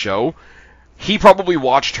presented this show. He probably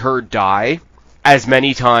watched her die as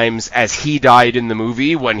many times as he died in the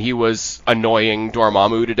movie when he was annoying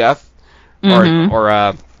Dormammu to death.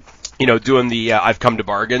 Or doing the I've come to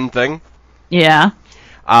bargain thing. Yeah.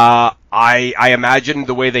 I imagine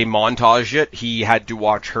the way they montage it, he had to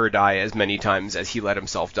watch her die as many times as he let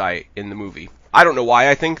himself die in the movie. I don't know why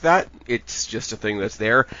I think that. It's just a thing that's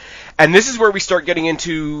there. And this is where we start getting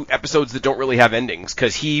into episodes that don't really have endings,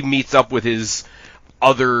 because he meets up with his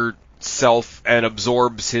other self and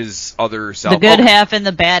absorbs his other self. The good half and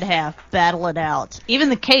the bad half battle it out. Even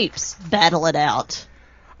the capes battle it out.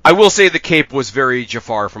 I will say the cape was very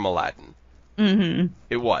Jafar from Aladdin. Mm-hmm.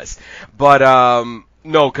 It was. But,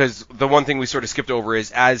 no, because the one thing we sort of skipped over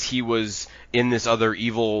is as he was in this other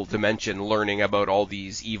evil dimension learning about all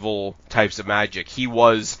these evil types of magic, he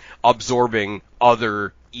was absorbing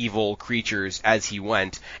other evil creatures as he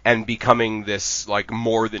went and becoming this, like,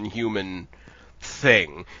 more than human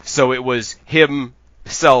thing. So it was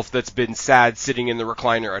himself that's been sad sitting in the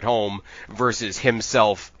recliner at home versus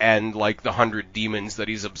himself and, like, the 100 demons that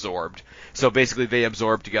he's absorbed. So basically they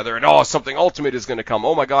absorb together and, something ultimate is going to come.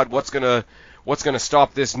 Oh my god, what's going to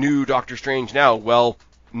stop this new Doctor Strange now? Well,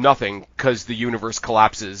 nothing, because the universe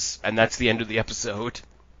collapses, and that's the end of the episode.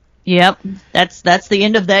 Yep, that's the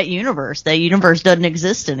end of that universe. That universe doesn't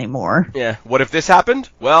exist anymore. Yeah, what if this happened?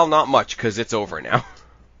 Well, not much, because it's over now.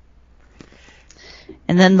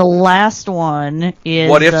 And then the last one is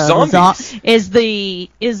What If Zombies? is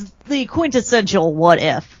the quintessential what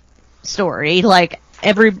if story. Like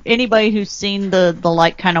anybody who's seen the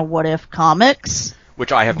like kind of what if comics,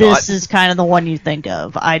 Which I have not. this is kind of the one you think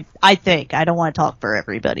of. I think. I don't want to talk for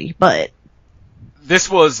everybody, but This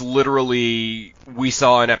was literally, we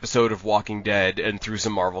saw an episode of Walking Dead and threw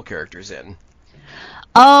some Marvel characters in.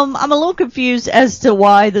 I'm a little confused as to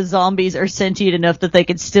why the zombies are sentient enough that they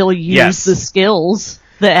could still use the skills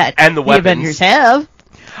that and the weapons. Avengers have.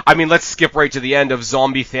 I mean, let's skip right to the end of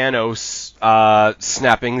Zombie Thanos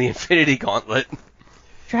snapping the Infinity Gauntlet.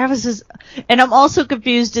 Travis is... And I'm also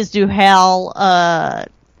confused as to how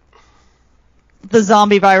the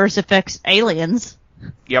zombie virus affects aliens.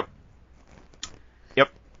 Yep.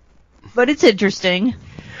 But it's interesting.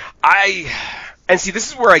 And see,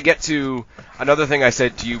 this is where I get to another thing I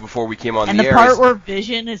said to you before we came on and the the air. part where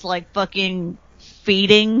Vision is like fucking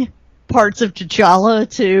feeding parts of T'Challa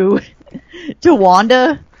to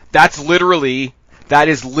Wanda. That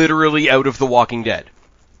is literally out of The Walking Dead.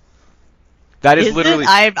 That is literally.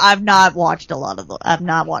 I've not watched a lot of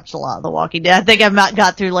The Walking Dead. I think I've not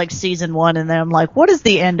got through like season 1, and then I'm like, what is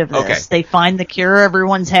the end of this? Okay. They find the cure,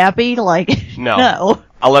 everyone's happy? Like, no.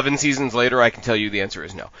 11 seasons later, I can tell you the answer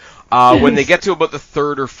is no. When they get to about the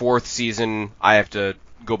 3rd or 4th season, I have to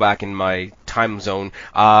go back in my time zone.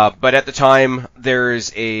 But at the time,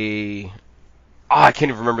 there's I can't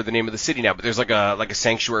even remember the name of the city now, but there's like a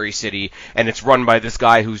sanctuary city, and it's run by this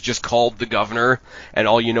guy who's just called the governor, and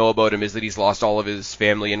all you know about him is that he's lost all of his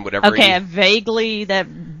family and whatever. Okay,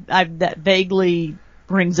 that vaguely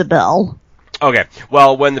rings a bell. Okay,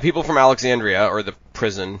 well, when the people from Alexandria, or the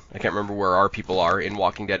prison, I can't remember where our people are in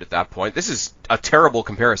Walking Dead at that point, this is a terrible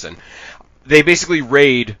comparison. They basically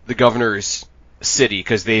raid the governor's city,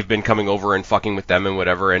 because they've been coming over and fucking with them and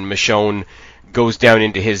whatever, and Michonne goes down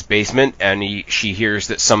into his basement, and she hears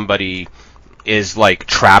that somebody is, like,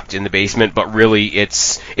 trapped in the basement, but really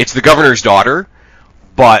it's the governor's daughter,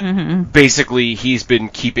 but basically he's been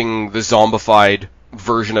keeping the zombified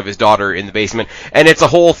version of his daughter in the basement, and it's a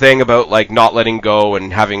whole thing about, like, not letting go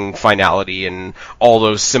and having finality and all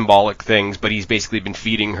those symbolic things, but he's basically been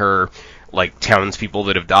feeding her, like, townspeople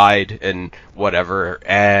that have died and whatever,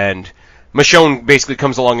 and Michonne basically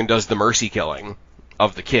comes along and does the mercy killing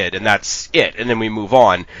of the kid, and that's it, and then we move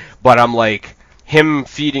on. But I'm like, him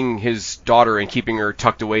feeding his daughter and keeping her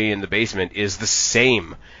tucked away in the basement is the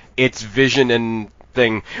same. It's Vision and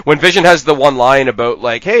thing. When Vision has the one line about,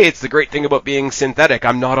 like, hey, it's the great thing about being synthetic,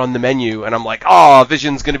 I'm not on the menu, and I'm like,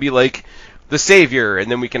 Vision's gonna be, like, the savior, and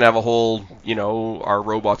then we can have a whole, our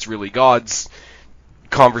robots really gods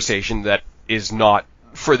conversation that is not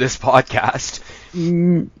for this podcast.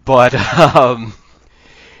 But,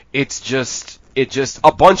 it's just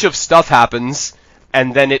a bunch of stuff happens,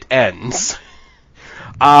 and then it ends.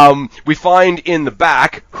 We find in the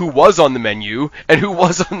back who was on the menu, and who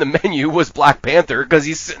was on the menu was Black Panther, because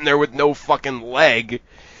he's sitting there with no fucking leg.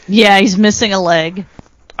 Yeah, he's missing a leg.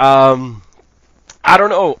 I don't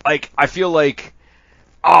know, like, I feel like,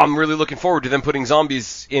 I'm really looking forward to them putting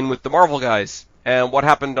zombies in with the Marvel guys. And what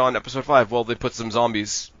happened on episode 5? Well, they put some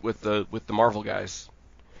zombies with the Marvel guys.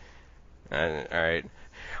 Alright.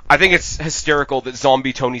 I think it's hysterical that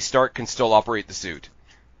zombie Tony Stark can still operate the suit.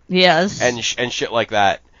 Yes. And shit like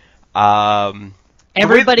that.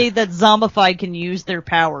 Everybody that's zombified can use their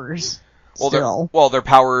powers. Their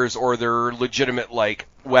powers or their legitimate, like,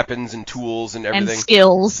 weapons and tools and everything. And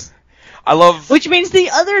skills. Which means the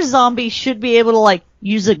other zombies should be able to, like,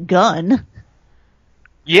 use a gun.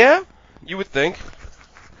 Yeah, you would think.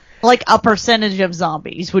 Like, a percentage of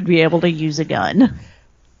zombies would be able to use a gun.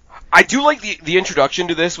 I do like the introduction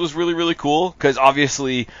to this was really, really cool, because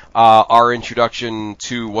obviously our introduction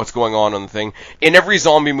to what's going on the thing, in every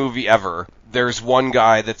zombie movie ever, there's one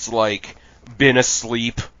guy that's, like, been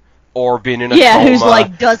asleep or been in a coma. Who's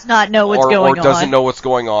like does not know what's going on. Or doesn't know what's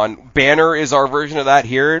going on. Banner is our version of that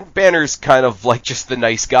here. Banner's kind of like just the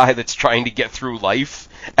nice guy that's trying to get through life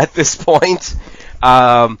at this point.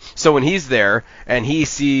 So when he's there and he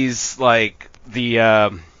sees like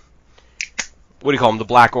the what do you call them? The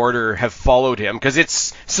Black Order have followed him, because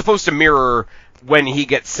it's supposed to mirror when he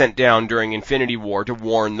gets sent down during Infinity War to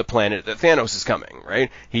warn the planet that Thanos is coming, right?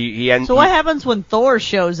 So what happens when Thor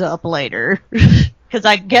shows up later? Because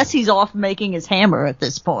I guess he's off making his hammer at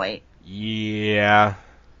this point. Yeah.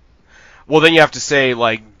 Well, then you have to say,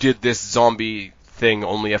 like, did this zombie thing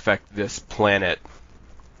only affect this planet?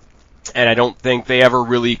 And I don't think they ever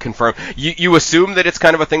really confirm. You assume that it's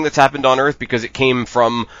kind of a thing that's happened on Earth because it came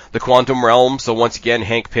from the quantum realm. So once again,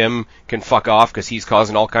 Hank Pym can fuck off because he's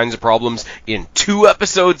causing all kinds of problems in 2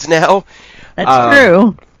 episodes now. That's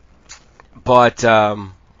true. But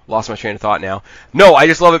lost my train of thought now. No, I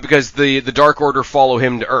just love it because the Dark Order follow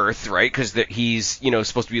him to Earth, right? Because he's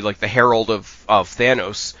supposed to be like the herald of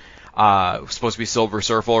Thanos. Supposed to be Silver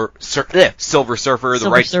Surfer, the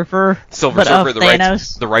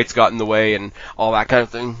rights got in the way and all that kind of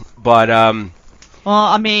thing. But well,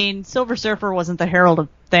 I mean, Silver Surfer wasn't the herald of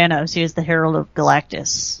Thanos; he was the herald of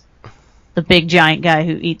Galactus, the big giant guy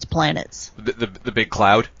who eats planets. The big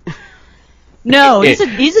cloud. No,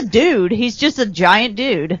 he's a dude. He's just a giant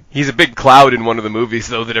dude. He's a big cloud in one of the movies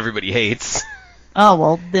though that everybody hates. Oh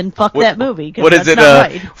well, then fuck that movie. What is it?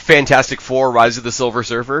 Right. Fantastic Four: Rise of the Silver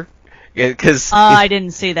Surfer. Because I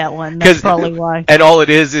didn't see that one. That's probably why. And all it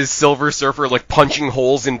is Silver Surfer like punching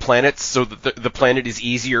holes in planets so that the planet is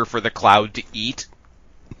easier for the cloud to eat.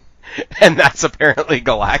 And that's apparently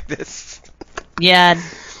Galactus. Yeah,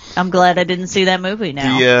 I'm glad I didn't see that movie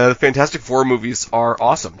now. The Fantastic Four movies are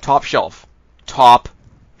awesome. Top shelf.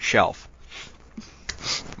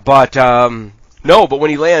 But but when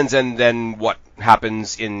he lands and then what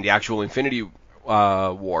happens in the actual Infinity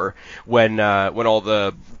War when all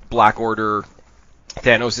the Black Order,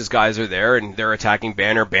 Thanos' guys are there and they're attacking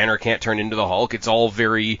Banner. Banner can't turn into the Hulk. It's all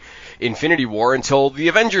very Infinity War until the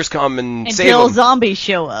Avengers come and save him. Until zombies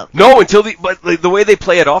show up. No, but the way they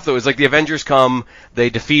play it off though is like the Avengers come, they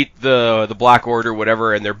defeat the Black Order,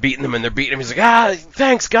 whatever, and they're beating them. He's like,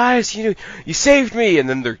 thanks guys, you saved me, and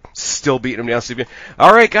then they're still beating him down, sleeping.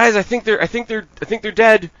 All right, guys, I think they're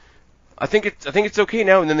dead. I think it's okay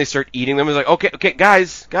now, and then they start eating them. It's like, okay,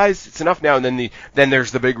 guys, it's enough now. And then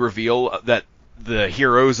there's the big reveal that the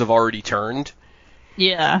heroes have already turned.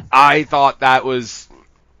 Yeah. I thought that was,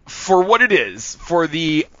 for what it is, for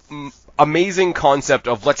the amazing concept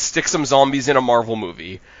of let's stick some zombies in a Marvel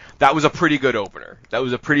movie. That was a pretty good opener. That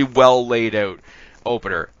was a pretty well laid out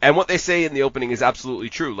opener. And what they say in the opening is absolutely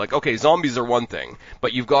true. Like, okay, zombies are one thing,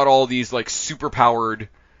 but you've got all these like super powered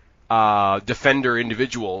defender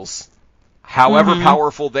individuals. However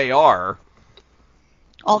powerful they are,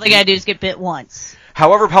 all they gotta do is get bit once.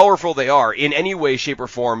 However powerful they are, in any way, shape, or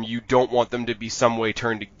form, you don't want them to be some way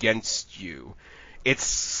turned against you.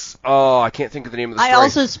 It's, I can't think of the name of the story. I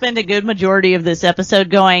also spend a good majority of this episode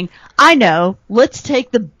going, I know, let's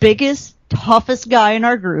take the biggest, toughest guy in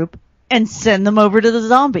our group and send them over to the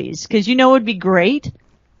zombies. Because you know what would be great?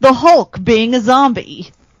 The Hulk being a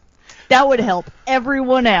zombie. That would help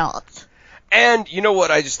everyone out. And you know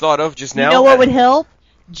what I just thought of just now? You know what would help?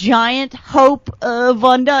 Giant Hope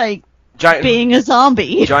Van Dyne being a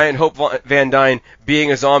zombie. Giant Hope Van Dyne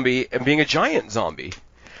being a zombie and being a giant zombie.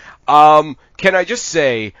 Can I just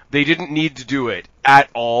say, they didn't need to do it at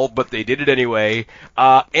all, but they did it anyway.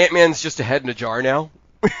 Ant-Man's just a head in a jar now.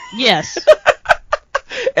 Yes.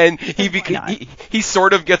 And he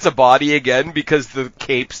sort of gets a body again because the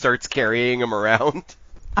cape starts carrying him around.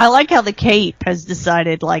 I like how the cape has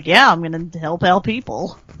decided, like, yeah, I'm going to help out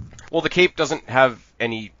people. Well, the cape doesn't have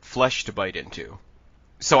any flesh to bite into.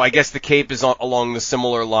 So I guess the cape is along the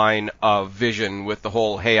similar line of Vision with the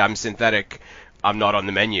whole, hey, I'm synthetic, I'm not on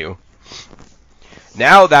the menu.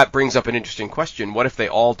 Now that brings up an interesting question. What if they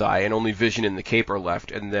all die and only Vision and the cape are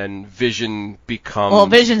left, and then Vision becomes... Well,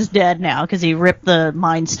 Vision's dead now because he ripped the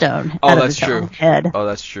Mind Stone out of his own head. Oh,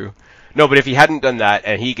 that's true. No, but if he hadn't done that,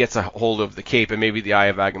 and he gets a hold of the cape and maybe the Eye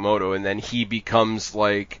of Agamotto, and then he becomes,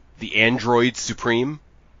 like, the android supreme?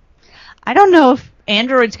 I don't know if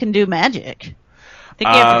androids can do magic. I think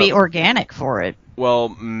you have to be organic for it. Well,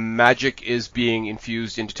 magic is being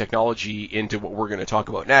infused into technology into what we're going to talk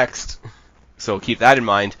about next. So keep that in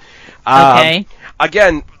mind. Okay.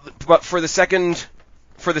 Again, but for the second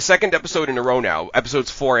episode in a row now,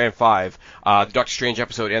 episodes 4 and 5, the Doctor Strange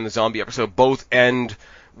episode and the zombie episode both end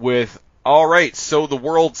with, alright, so the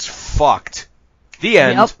world's fucked. The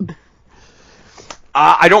end. Yep.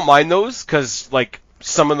 I don't mind those, because, like,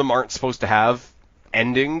 some of them aren't supposed to have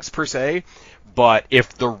endings per se, but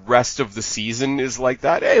if the rest of the season is like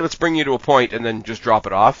that, hey, let's bring you to a point and then just drop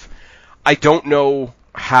it off. I don't know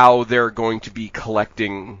how they're going to be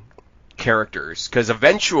collecting characters, because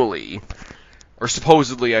eventually, or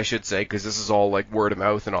supposedly I should say, because this is all like word of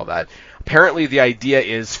mouth and all that, apparently the idea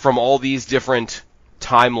is from all these different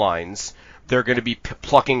timelines, they're going to be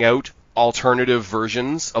plucking out alternative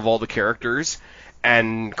versions of all the characters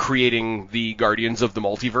and creating the Guardians of the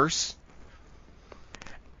Multiverse.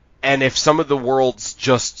 And if some of the worlds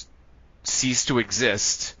just cease to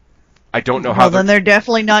exist, I don't know how. Well, then they're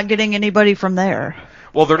definitely not getting anybody from there.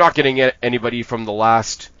 Well, they're not getting anybody from the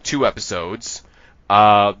last 2 episodes.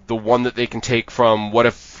 The one that they can take from What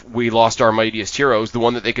If We Lost Our Mightiest Heroes, the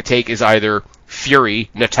one that they could take is either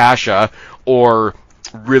Fury, Natasha, or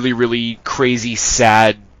really, really crazy,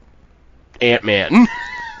 sad Ant-Man.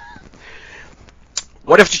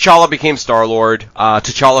 What if T'Challa became Star-Lord?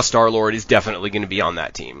 T'Challa Star-Lord is definitely going to be on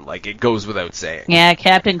that team. Like, it goes without saying. Yeah,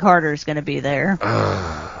 Captain Carter's going to be there.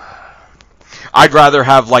 I'd rather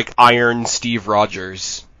have, like, Iron Steve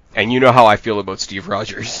Rogers. And you know how I feel about Steve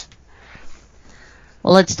Rogers.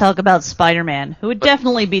 Well, let's talk about Spider-Man, who would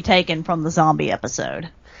definitely be taken from the zombie episode.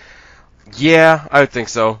 Yeah, I would think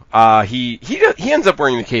so. He ends up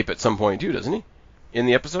wearing the cape at some point, too, doesn't he? In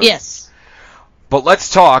the episode? Yes. But let's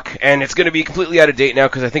talk, and it's going to be completely out of date now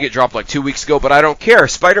because I think it dropped like 2 weeks ago, but I don't care.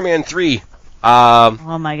 Spider-Man 3.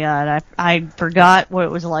 Oh my god, I forgot what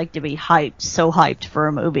it was like to be so hyped for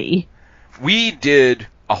a movie. We did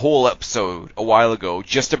a whole episode a while ago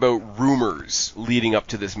just about rumors leading up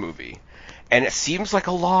to this movie. And it seems like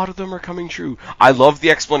a lot of them are coming true. I love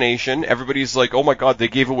the explanation. Everybody's like, oh my god, they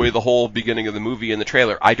gave away the whole beginning of the movie in the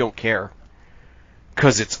trailer. I don't care.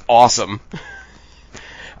 Because it's awesome.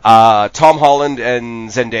 Tom Holland and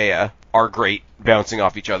Zendaya are great, bouncing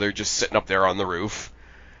off each other, just sitting up there on the roof.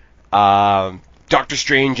 Doctor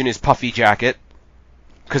Strange in his puffy jacket,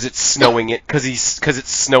 because it's snowing it's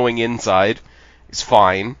snowing inside, is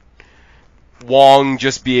fine. Wong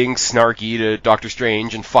just being snarky to Doctor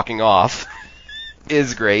Strange and fucking off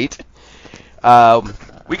is great.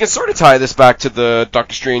 We can sort of tie this back to the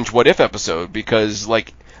Doctor Strange What If episode, because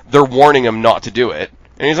like they're warning him not to do it,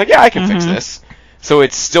 and he's like, yeah, I can fix this. So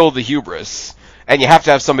it's still the hubris. And you have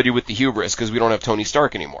to have somebody with the hubris, because we don't have Tony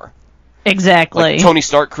Stark anymore. Exactly. Like, Tony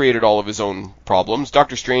Stark created all of his own problems.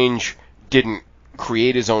 Doctor Strange didn't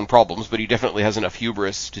create his own problems, but he definitely has enough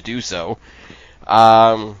hubris to do so.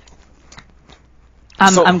 I'm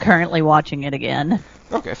currently watching it again.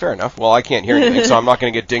 Okay, fair enough. Well, I can't hear anything, so I'm not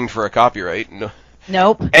going to get dinged for a copyright. No.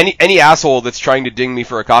 Nope. Any asshole that's trying to ding me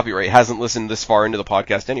for a copyright hasn't listened this far into the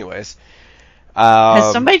podcast anyways.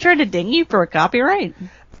 Has somebody tried to ding you for a copyright?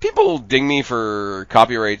 People ding me for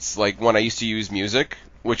copyrights, like when I used to use music,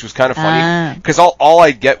 which was kind of funny, because all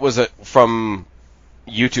I'd get was from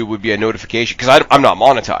YouTube would be a notification, because I'm not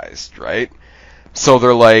monetized, right? So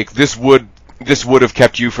they're like, this would have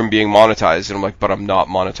kept you from being monetized, and I'm like, but I'm not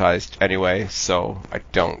monetized anyway, so I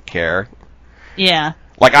don't care. Yeah.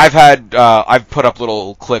 Like I've put up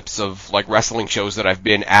little clips of like wrestling shows that I've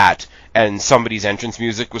been at, and somebody's entrance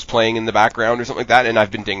music was playing in the background or something like that, and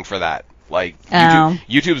I've been dinged for that. Like,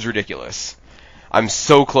 YouTube's ridiculous. I'm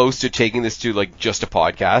so close to taking this to, like, just a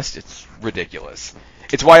podcast. It's ridiculous.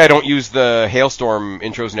 It's why I don't use the Hailstorm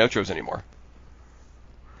intros and outros anymore.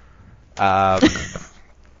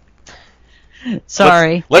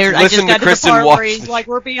 Sorry. Let's listen to Kristen watch. Where he's like,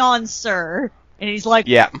 we're beyond Sir. And he's like,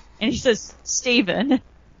 yeah. And he says, Steven.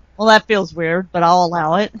 Well, that feels weird, but I'll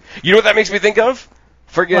allow it. You know what that makes me think of?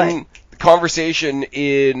 Friggin' conversation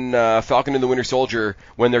in Falcon and the Winter Soldier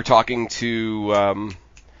when they're talking to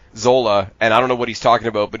Zola, and I don't know what he's talking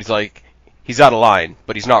about, but he's like, he's out of line,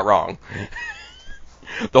 but he's not wrong.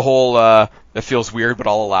 The whole, that feels weird, but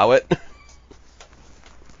I'll allow it.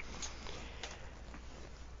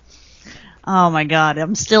 Oh my god,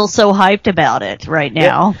 I'm still so hyped about it right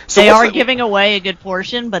now. Yeah. So they are giving away a good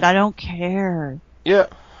portion, but I don't care. Yeah.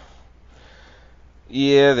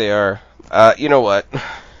 Yeah, they are. You know what?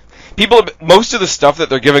 Most of the stuff that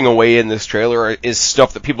they're giving away in this trailer is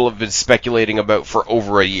stuff that people have been speculating about for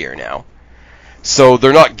over a year now. So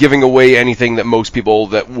they're not giving away anything that most people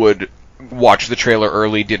that would watch the trailer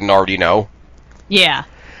early didn't already know. Yeah.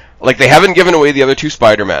 Like, they haven't given away the other 2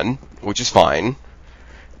 Spider-Men, which is fine.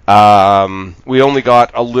 We only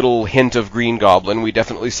got a little hint of Green Goblin. We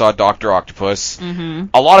definitely saw Dr. Octopus. Mm-hmm.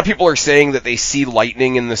 A lot of people are saying that they see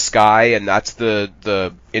lightning in the sky, and that's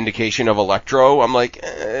the indication of Electro. I'm like,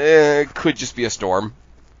 it could just be a storm.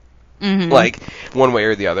 Mm-hmm. Like, one way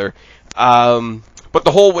or the other. But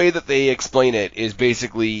the whole way that they explain it is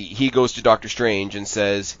basically he goes to Doctor Strange and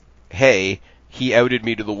says, hey, he outed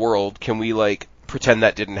me to the world. Can we, like, pretend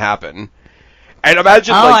that didn't happen. And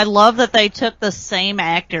imagine, I love that they took the same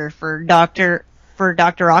actor for Dr.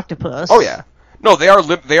 Octopus. Oh, yeah. No, they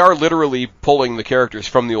are literally pulling the characters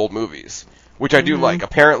from the old movies, which I do like.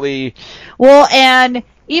 Apparently... Well, and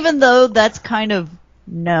even though that's kind of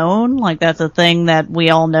known, like that's a thing that we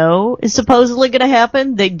all know is supposedly going to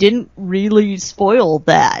happen, they didn't really spoil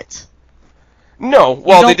that. No,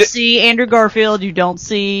 well, you don't see Andrew Garfield, you don't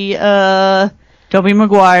see Tobey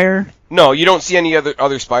Maguire. No, you don't see any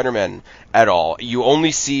other Spider-Man at all. You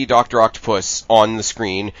only see Dr. Octopus on the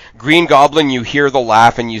screen. Green Goblin, you hear the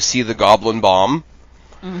laugh and you see the Goblin Bomb.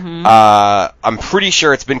 Mm-hmm. I'm pretty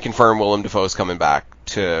sure it's been confirmed Willem Dafoe's coming back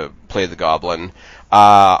to play the Goblin.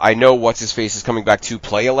 I know What's-His-Face is coming back to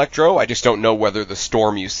play Electro. I just don't know whether the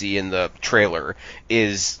storm you see in the trailer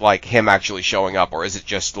is, like, him actually showing up, or is it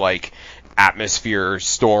just, like, atmosphere,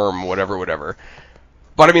 storm, whatever.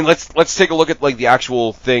 But, I mean, let's take a look at, like, the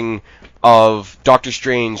actual thing of Doctor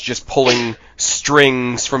Strange just pulling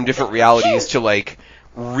strings from different realities to, like,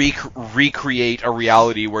 recreate a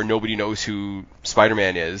reality where nobody knows who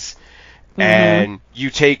Spider-Man is. Mm-hmm. And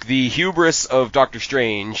you take the hubris of Doctor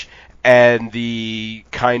Strange and the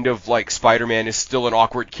kind of, like, Spider-Man is still an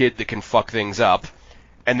awkward kid that can fuck things up,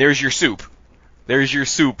 and there's your soup. There's your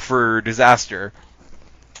soup for disaster.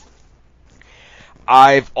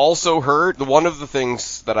 I've also heard, one of the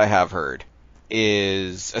things that I have heard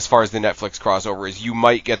is, as far as the Netflix crossover, is you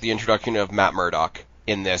might get the introduction of Matt Murdock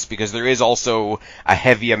in this, because there is also a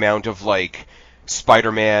heavy amount of, like,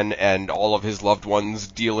 Spider-Man and all of his loved ones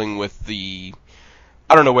dealing with the,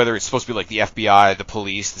 I don't know whether it's supposed to be like the FBI, the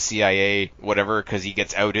police, the CIA, whatever, because he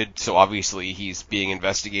gets outed, so obviously he's being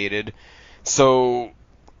investigated. So,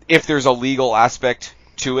 if there's a legal aspect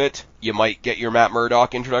to it, you might get your Matt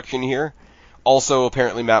Murdock introduction here. Also,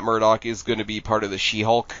 apparently Matt Murdock is going to be part of the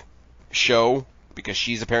She-Hulk show, because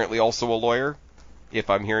she's apparently also a lawyer, if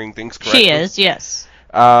I'm hearing things correctly. She is, yes.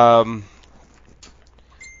 Why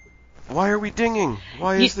are we dinging?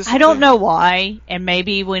 Why is this? I don't know why, and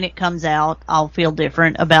maybe when it comes out, I'll feel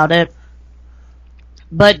different about it.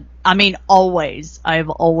 But, I mean, I've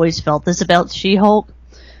always felt this about She-Hulk.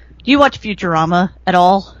 Do you watch Futurama at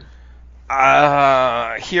all?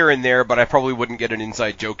 Here and there, but I probably wouldn't get an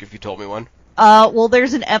inside joke if you told me one. Well,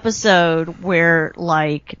 there's an episode where,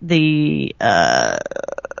 like, the,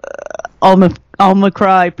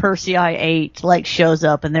 Omicron Persei 8, like, shows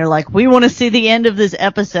up, and they're like, we want to see the end of this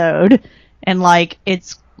episode, and, like,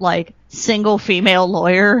 it's, like, single female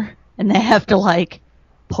lawyer, and they have to, like,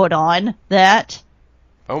 put on that.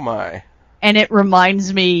 Oh my. And it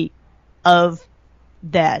reminds me of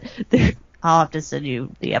that. I'll have to send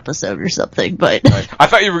you the episode or something, but... I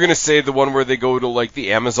thought you were going to say the one where they go to, like,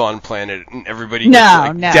 the Amazon planet and everybody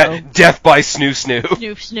gets, like, death by Snoo Snoo.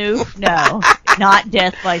 Snoof Snoof? No. Not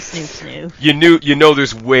death by Snoof Snoof. You know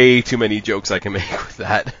there's way too many jokes I can make with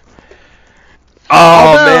that.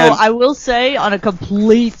 Although, man. I will say, on a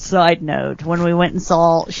complete side note, when we went and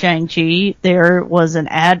saw Shang-Chi, there was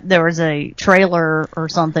a trailer or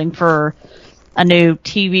something for a new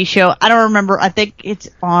TV show. I don't remember. I think it's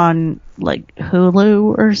on, like,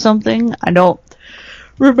 Hulu or something. I don't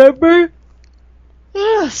remember.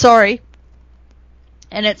 Sorry.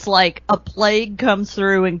 And it's like a plague comes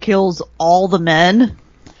through and kills all the men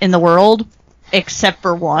in the world except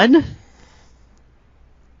for one.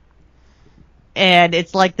 And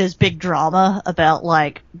it's like this big drama about,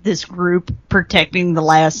 like, this group protecting the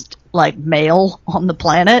last, like, male on the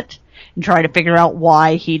planet and trying to figure out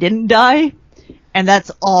why he didn't die. And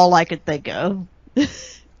that's all I could think of.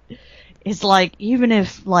 It's like, even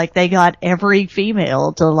if, like, they got every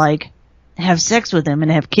female to, like, have sex with him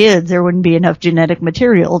and have kids, there wouldn't be enough genetic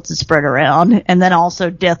material to spread around. And then also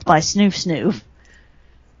death by Snoof Snoof.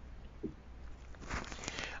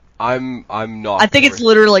 I'm not... I think it's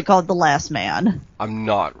literally called The Last Man. I'm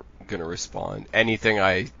not gonna respond. Anything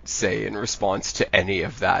I say in response to any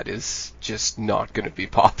of that is just not gonna be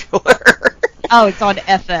popular. Oh, it's on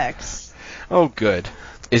FX. Oh, good.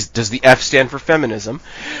 Does the F stand for feminism?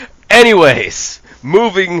 Anyways,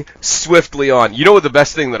 moving swiftly on. You know what the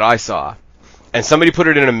best thing that I saw? And somebody put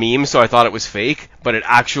it in a meme, so I thought it was fake, but it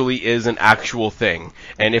actually is an actual thing.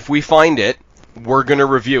 And if we find it, we're gonna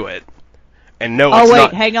review it. And no, it's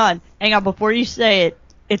not. Hang on. Before you say it,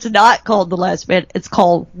 it's not called The Last Man. It's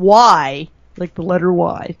called Y, like the letter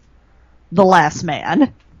Y. The Last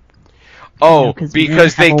Man. Oh,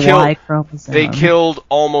 because they killed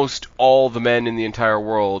almost all the men in the entire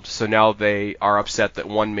world, so now they are upset that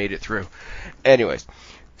one made it through. Anyways,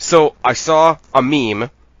 so I saw a meme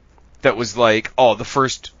that was like, oh,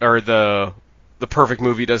 the perfect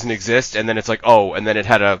movie doesn't exist, and then it's like, oh, and then it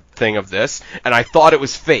had a thing of this, and I thought it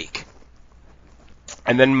was fake.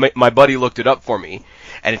 And then my buddy looked it up for me,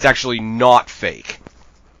 and it's actually not fake.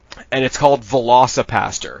 And it's called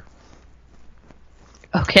Velocipaster.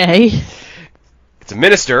 Okay. It's a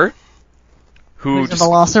minister who's a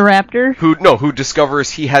velociraptor? who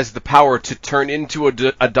discovers he has the power to turn into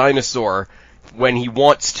a dinosaur when he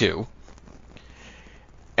wants to.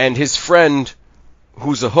 And his friend,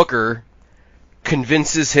 who's a hooker,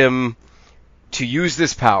 convinces him to use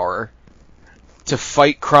this power to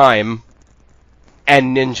fight crime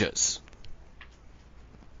and ninjas.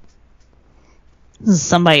 This is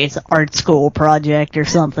somebody's art school project or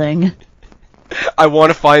something. I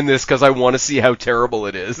want to find this because I want to see how terrible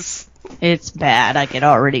it is. It's bad, I can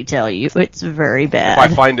already tell you. It's very bad.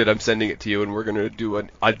 If I find it, I'm sending it to you, and we're going to do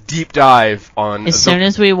a deep dive on... As soon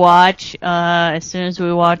as we watch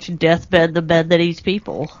Deathbed, the Bed That Eats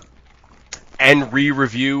People. And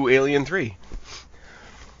re-review Alien 3.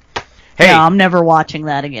 Hey, no, I'm never watching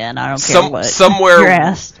that again. I don't care what.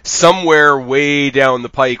 Somewhere way down the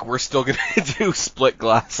pike, we're still going to do Split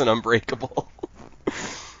Glass and Unbreakable.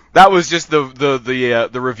 That was just the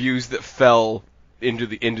reviews that fell into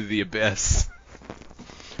the abyss.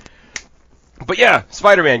 But yeah,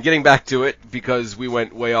 Spider-Man. Getting back to it because we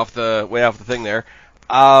went way off the thing there.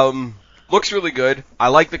 Looks really good. I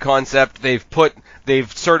like the concept. They've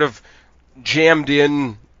sort of jammed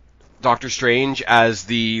in Doctor Strange as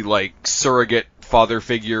the surrogate father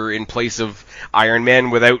figure in place of Iron Man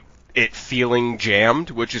without it feeling jammed,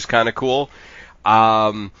 which is kind of cool.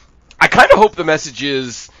 I kind of hope the message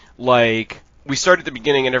is we start at the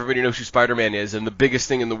beginning and everybody knows who Spider-Man is, and the biggest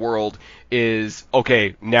thing in the world is,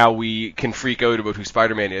 okay, now we can freak out about who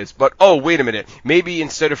Spider-Man is, but oh, wait a minute, maybe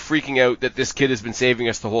instead of freaking out that this kid has been saving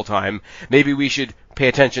us the whole time, maybe we should pay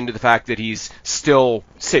attention to the fact that he's still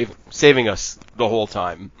saving us the whole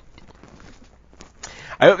time.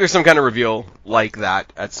 I hope there's some kind of reveal like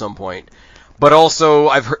that at some point. But also,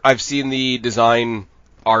 I've seen the design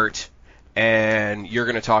art, and you're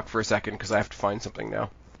going to talk for a second because I have to find something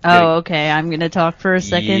now. Oh, okay. I'm going to talk for a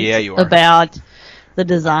second. Yeah, you are. About the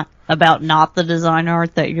design, about not the design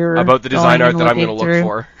art that you're about the design art that I'm going to look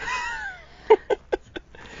for.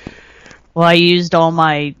 Well, I used all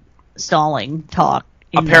my stalling talk.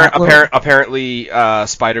 Apparently,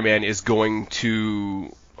 Spider-Man is going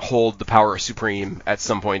to hold the power supreme at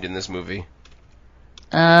some point in this movie.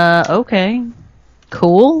 Okay.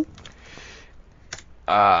 Cool.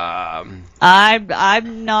 I'm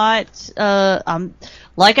not,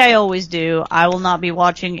 like I always do, I will not be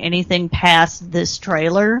watching anything past this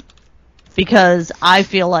trailer because I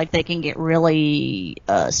feel like they can get really,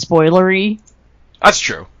 spoilery. That's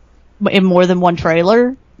true. In more than one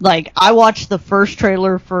trailer. I watched the first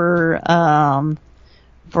trailer for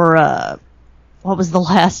what was the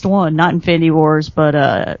last one? Not Infinity Wars,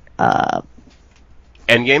 but,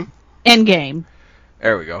 Endgame? Endgame.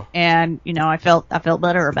 There we go. And, I felt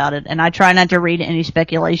better about it. And I try not to read any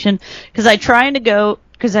speculation because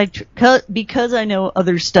because I know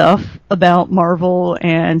other stuff about Marvel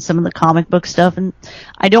and some of the comic book stuff, and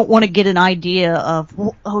I don't want to get an idea of,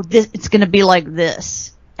 it's going to be like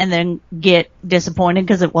this, and then get disappointed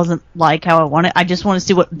because it wasn't like how I wanted. I just want to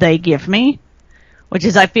see what they give me, which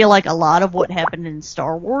is, I feel like a lot of what happened in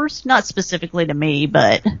Star Wars, not specifically to me,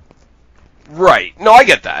 but... Right. No, I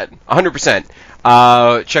get that. 100%.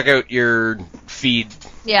 Check out your feed.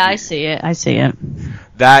 Yeah, I see it.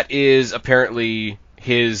 That is apparently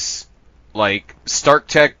his, Stark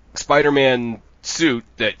Tech Spider-Man suit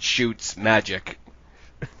that shoots magic.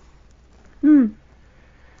 I mean,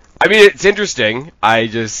 it's interesting. I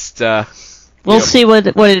just, we'll see what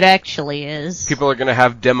it actually is. People are gonna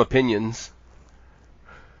have dem opinions.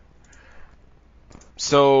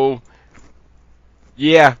 So,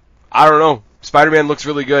 yeah. I don't know. Spider-Man looks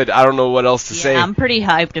really good. I don't know what else to say. I'm pretty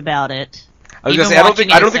hyped about it. I was gonna say, I don't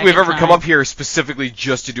think we've ever come up here specifically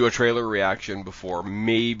just to do a trailer reaction before.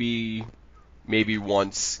 Maybe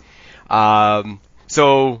once.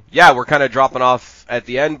 So yeah, we're kind of dropping off at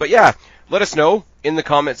the end, but yeah, let us know in the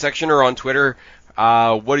comment section or on Twitter.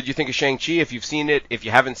 What did you think of Shang-Chi? If you've seen it, if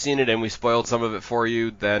you haven't seen it, and we spoiled some of it for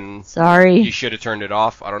you, then sorry. You should have turned it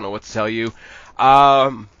off. I don't know what to tell you.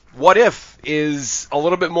 What If is a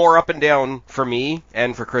little bit more up and down for me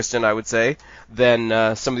and for Kristen, I would say,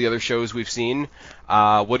 than some of the other shows we've seen.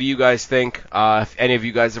 What do you guys think? If any of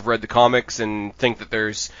you guys have read the comics and think that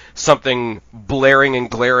there's something blaring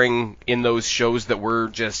and glaring in those shows that we're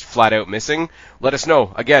just flat out missing, let us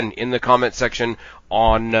know. Again, in the comment section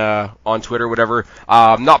on Twitter, whatever.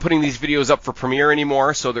 I'm not putting these videos up for premiere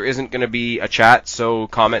anymore, so there isn't going to be a chat, so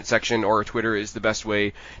comment section or Twitter is the best way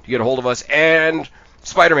to get a hold of us. And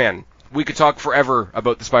Spider-Man. We could talk forever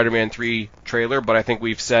about the Spider-Man 3 trailer, but I think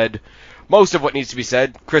we've said most of what needs to be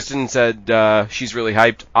said. Kristen said she's really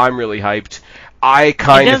hyped. I'm really hyped. It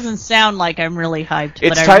doesn't sound like I'm really hyped,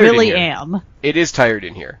 but I really am. It is tired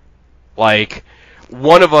in here. Like,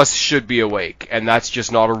 one of us should be awake, and that's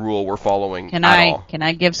just not a rule we're following at all. Can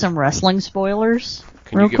I give some wrestling spoilers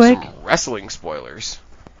Can real you give quick? some wrestling spoilers?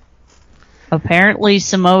 Apparently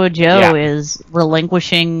Samoa Joe is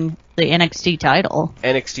relinquishing the NXT title.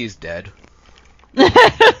 NXT's dead.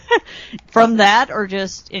 From that, or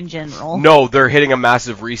just in general? No, they're hitting a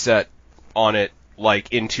massive reset on it,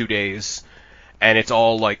 like, in 2 days. And it's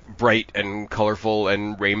all, like, bright and colorful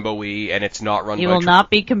and rainbowy, and it's not run by... He will not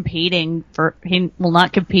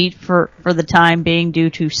compete for the time being due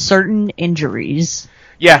to certain injuries.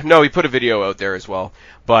 Yeah, no, he put a video out there as well.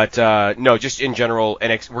 But, no, just in general,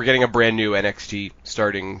 we're getting a brand new NXT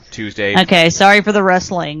starting Tuesday. Okay, sorry for the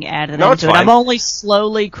wrestling added No, it's into it. fine. I'm only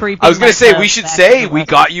slowly creeping. I was going to say, we should back say into we wrestling.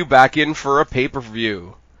 got you back in for a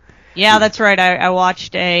pay-per-view. Yeah, that's right. I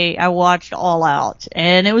watched All Out,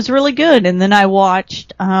 and it was really good. And then I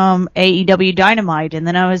watched AEW Dynamite, and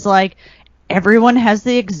then I was like, everyone has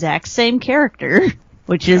the exact same character,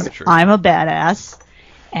 which is true. I'm a badass,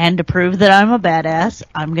 and to prove that I'm a badass,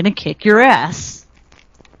 I'm gonna kick your ass.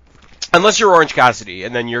 Unless you're Orange Cassidy,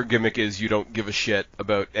 and then your gimmick is you don't give a shit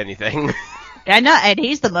about anything. I know, and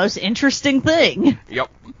he's the most interesting thing. Yep.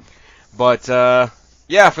 But,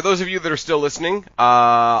 yeah, for those of you that are still listening,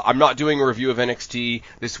 I'm not doing a review of NXT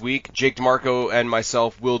this week. Jake DeMarco and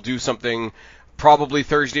myself will do something probably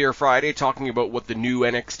Thursday or Friday talking about what the new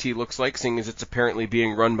NXT looks like, seeing as it's apparently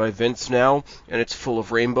being run by Vince now, and it's full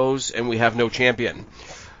of rainbows, and we have no champion.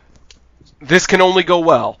 This can only go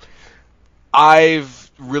well.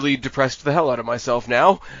 I've really depressed the hell out of myself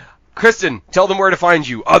now. Kristen, tell them where to find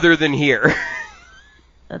you, other than here.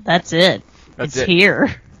 That's it. That's it's it.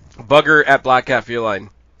 here. Bugger at Black Cat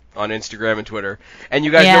Feline on Instagram and Twitter. And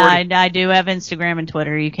you guys know where I do have Instagram and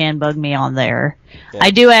Twitter. You can bug me on there. Yeah.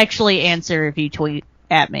 I do actually answer if you tweet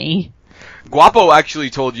at me. Guapo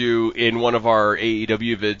actually told you in one of our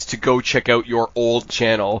AEW vids to go check out your old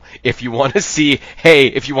channel if you want to see,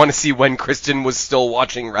 when Kristen was still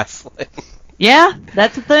watching wrestling. Yeah,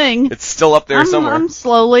 that's a thing. It's still up there somewhere. I'm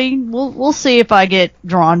slowly. We'll see if I get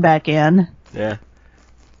drawn back in. Yeah.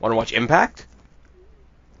 Want to watch Impact?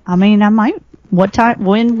 I mean, I might. What time?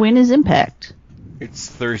 When is Impact? It's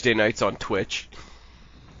Thursday nights on Twitch.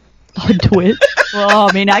 On Twitch? Well,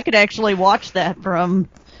 I mean, I could actually watch that from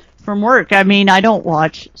work. I mean, I don't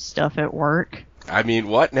watch stuff at work. I mean,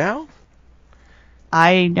 what now?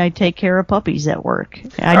 I take care of puppies at work.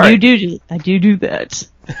 I All right. do that.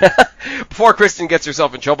 Before Kristen gets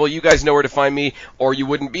herself in trouble, you guys know where to find me, or you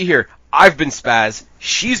wouldn't be here. I've been Spaz.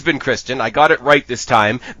 She's been Kristen. I got it right this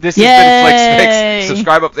time. This has been Flick Fix.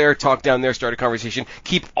 Subscribe up there, talk down there, start a conversation.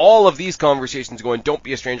 Keep all of these conversations going. Don't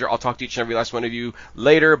be a stranger. I'll talk to each and every last one of you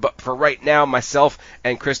later. But for right now, myself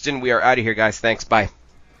and Kristen, we are out of here, guys. Thanks. Bye.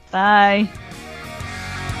 Bye.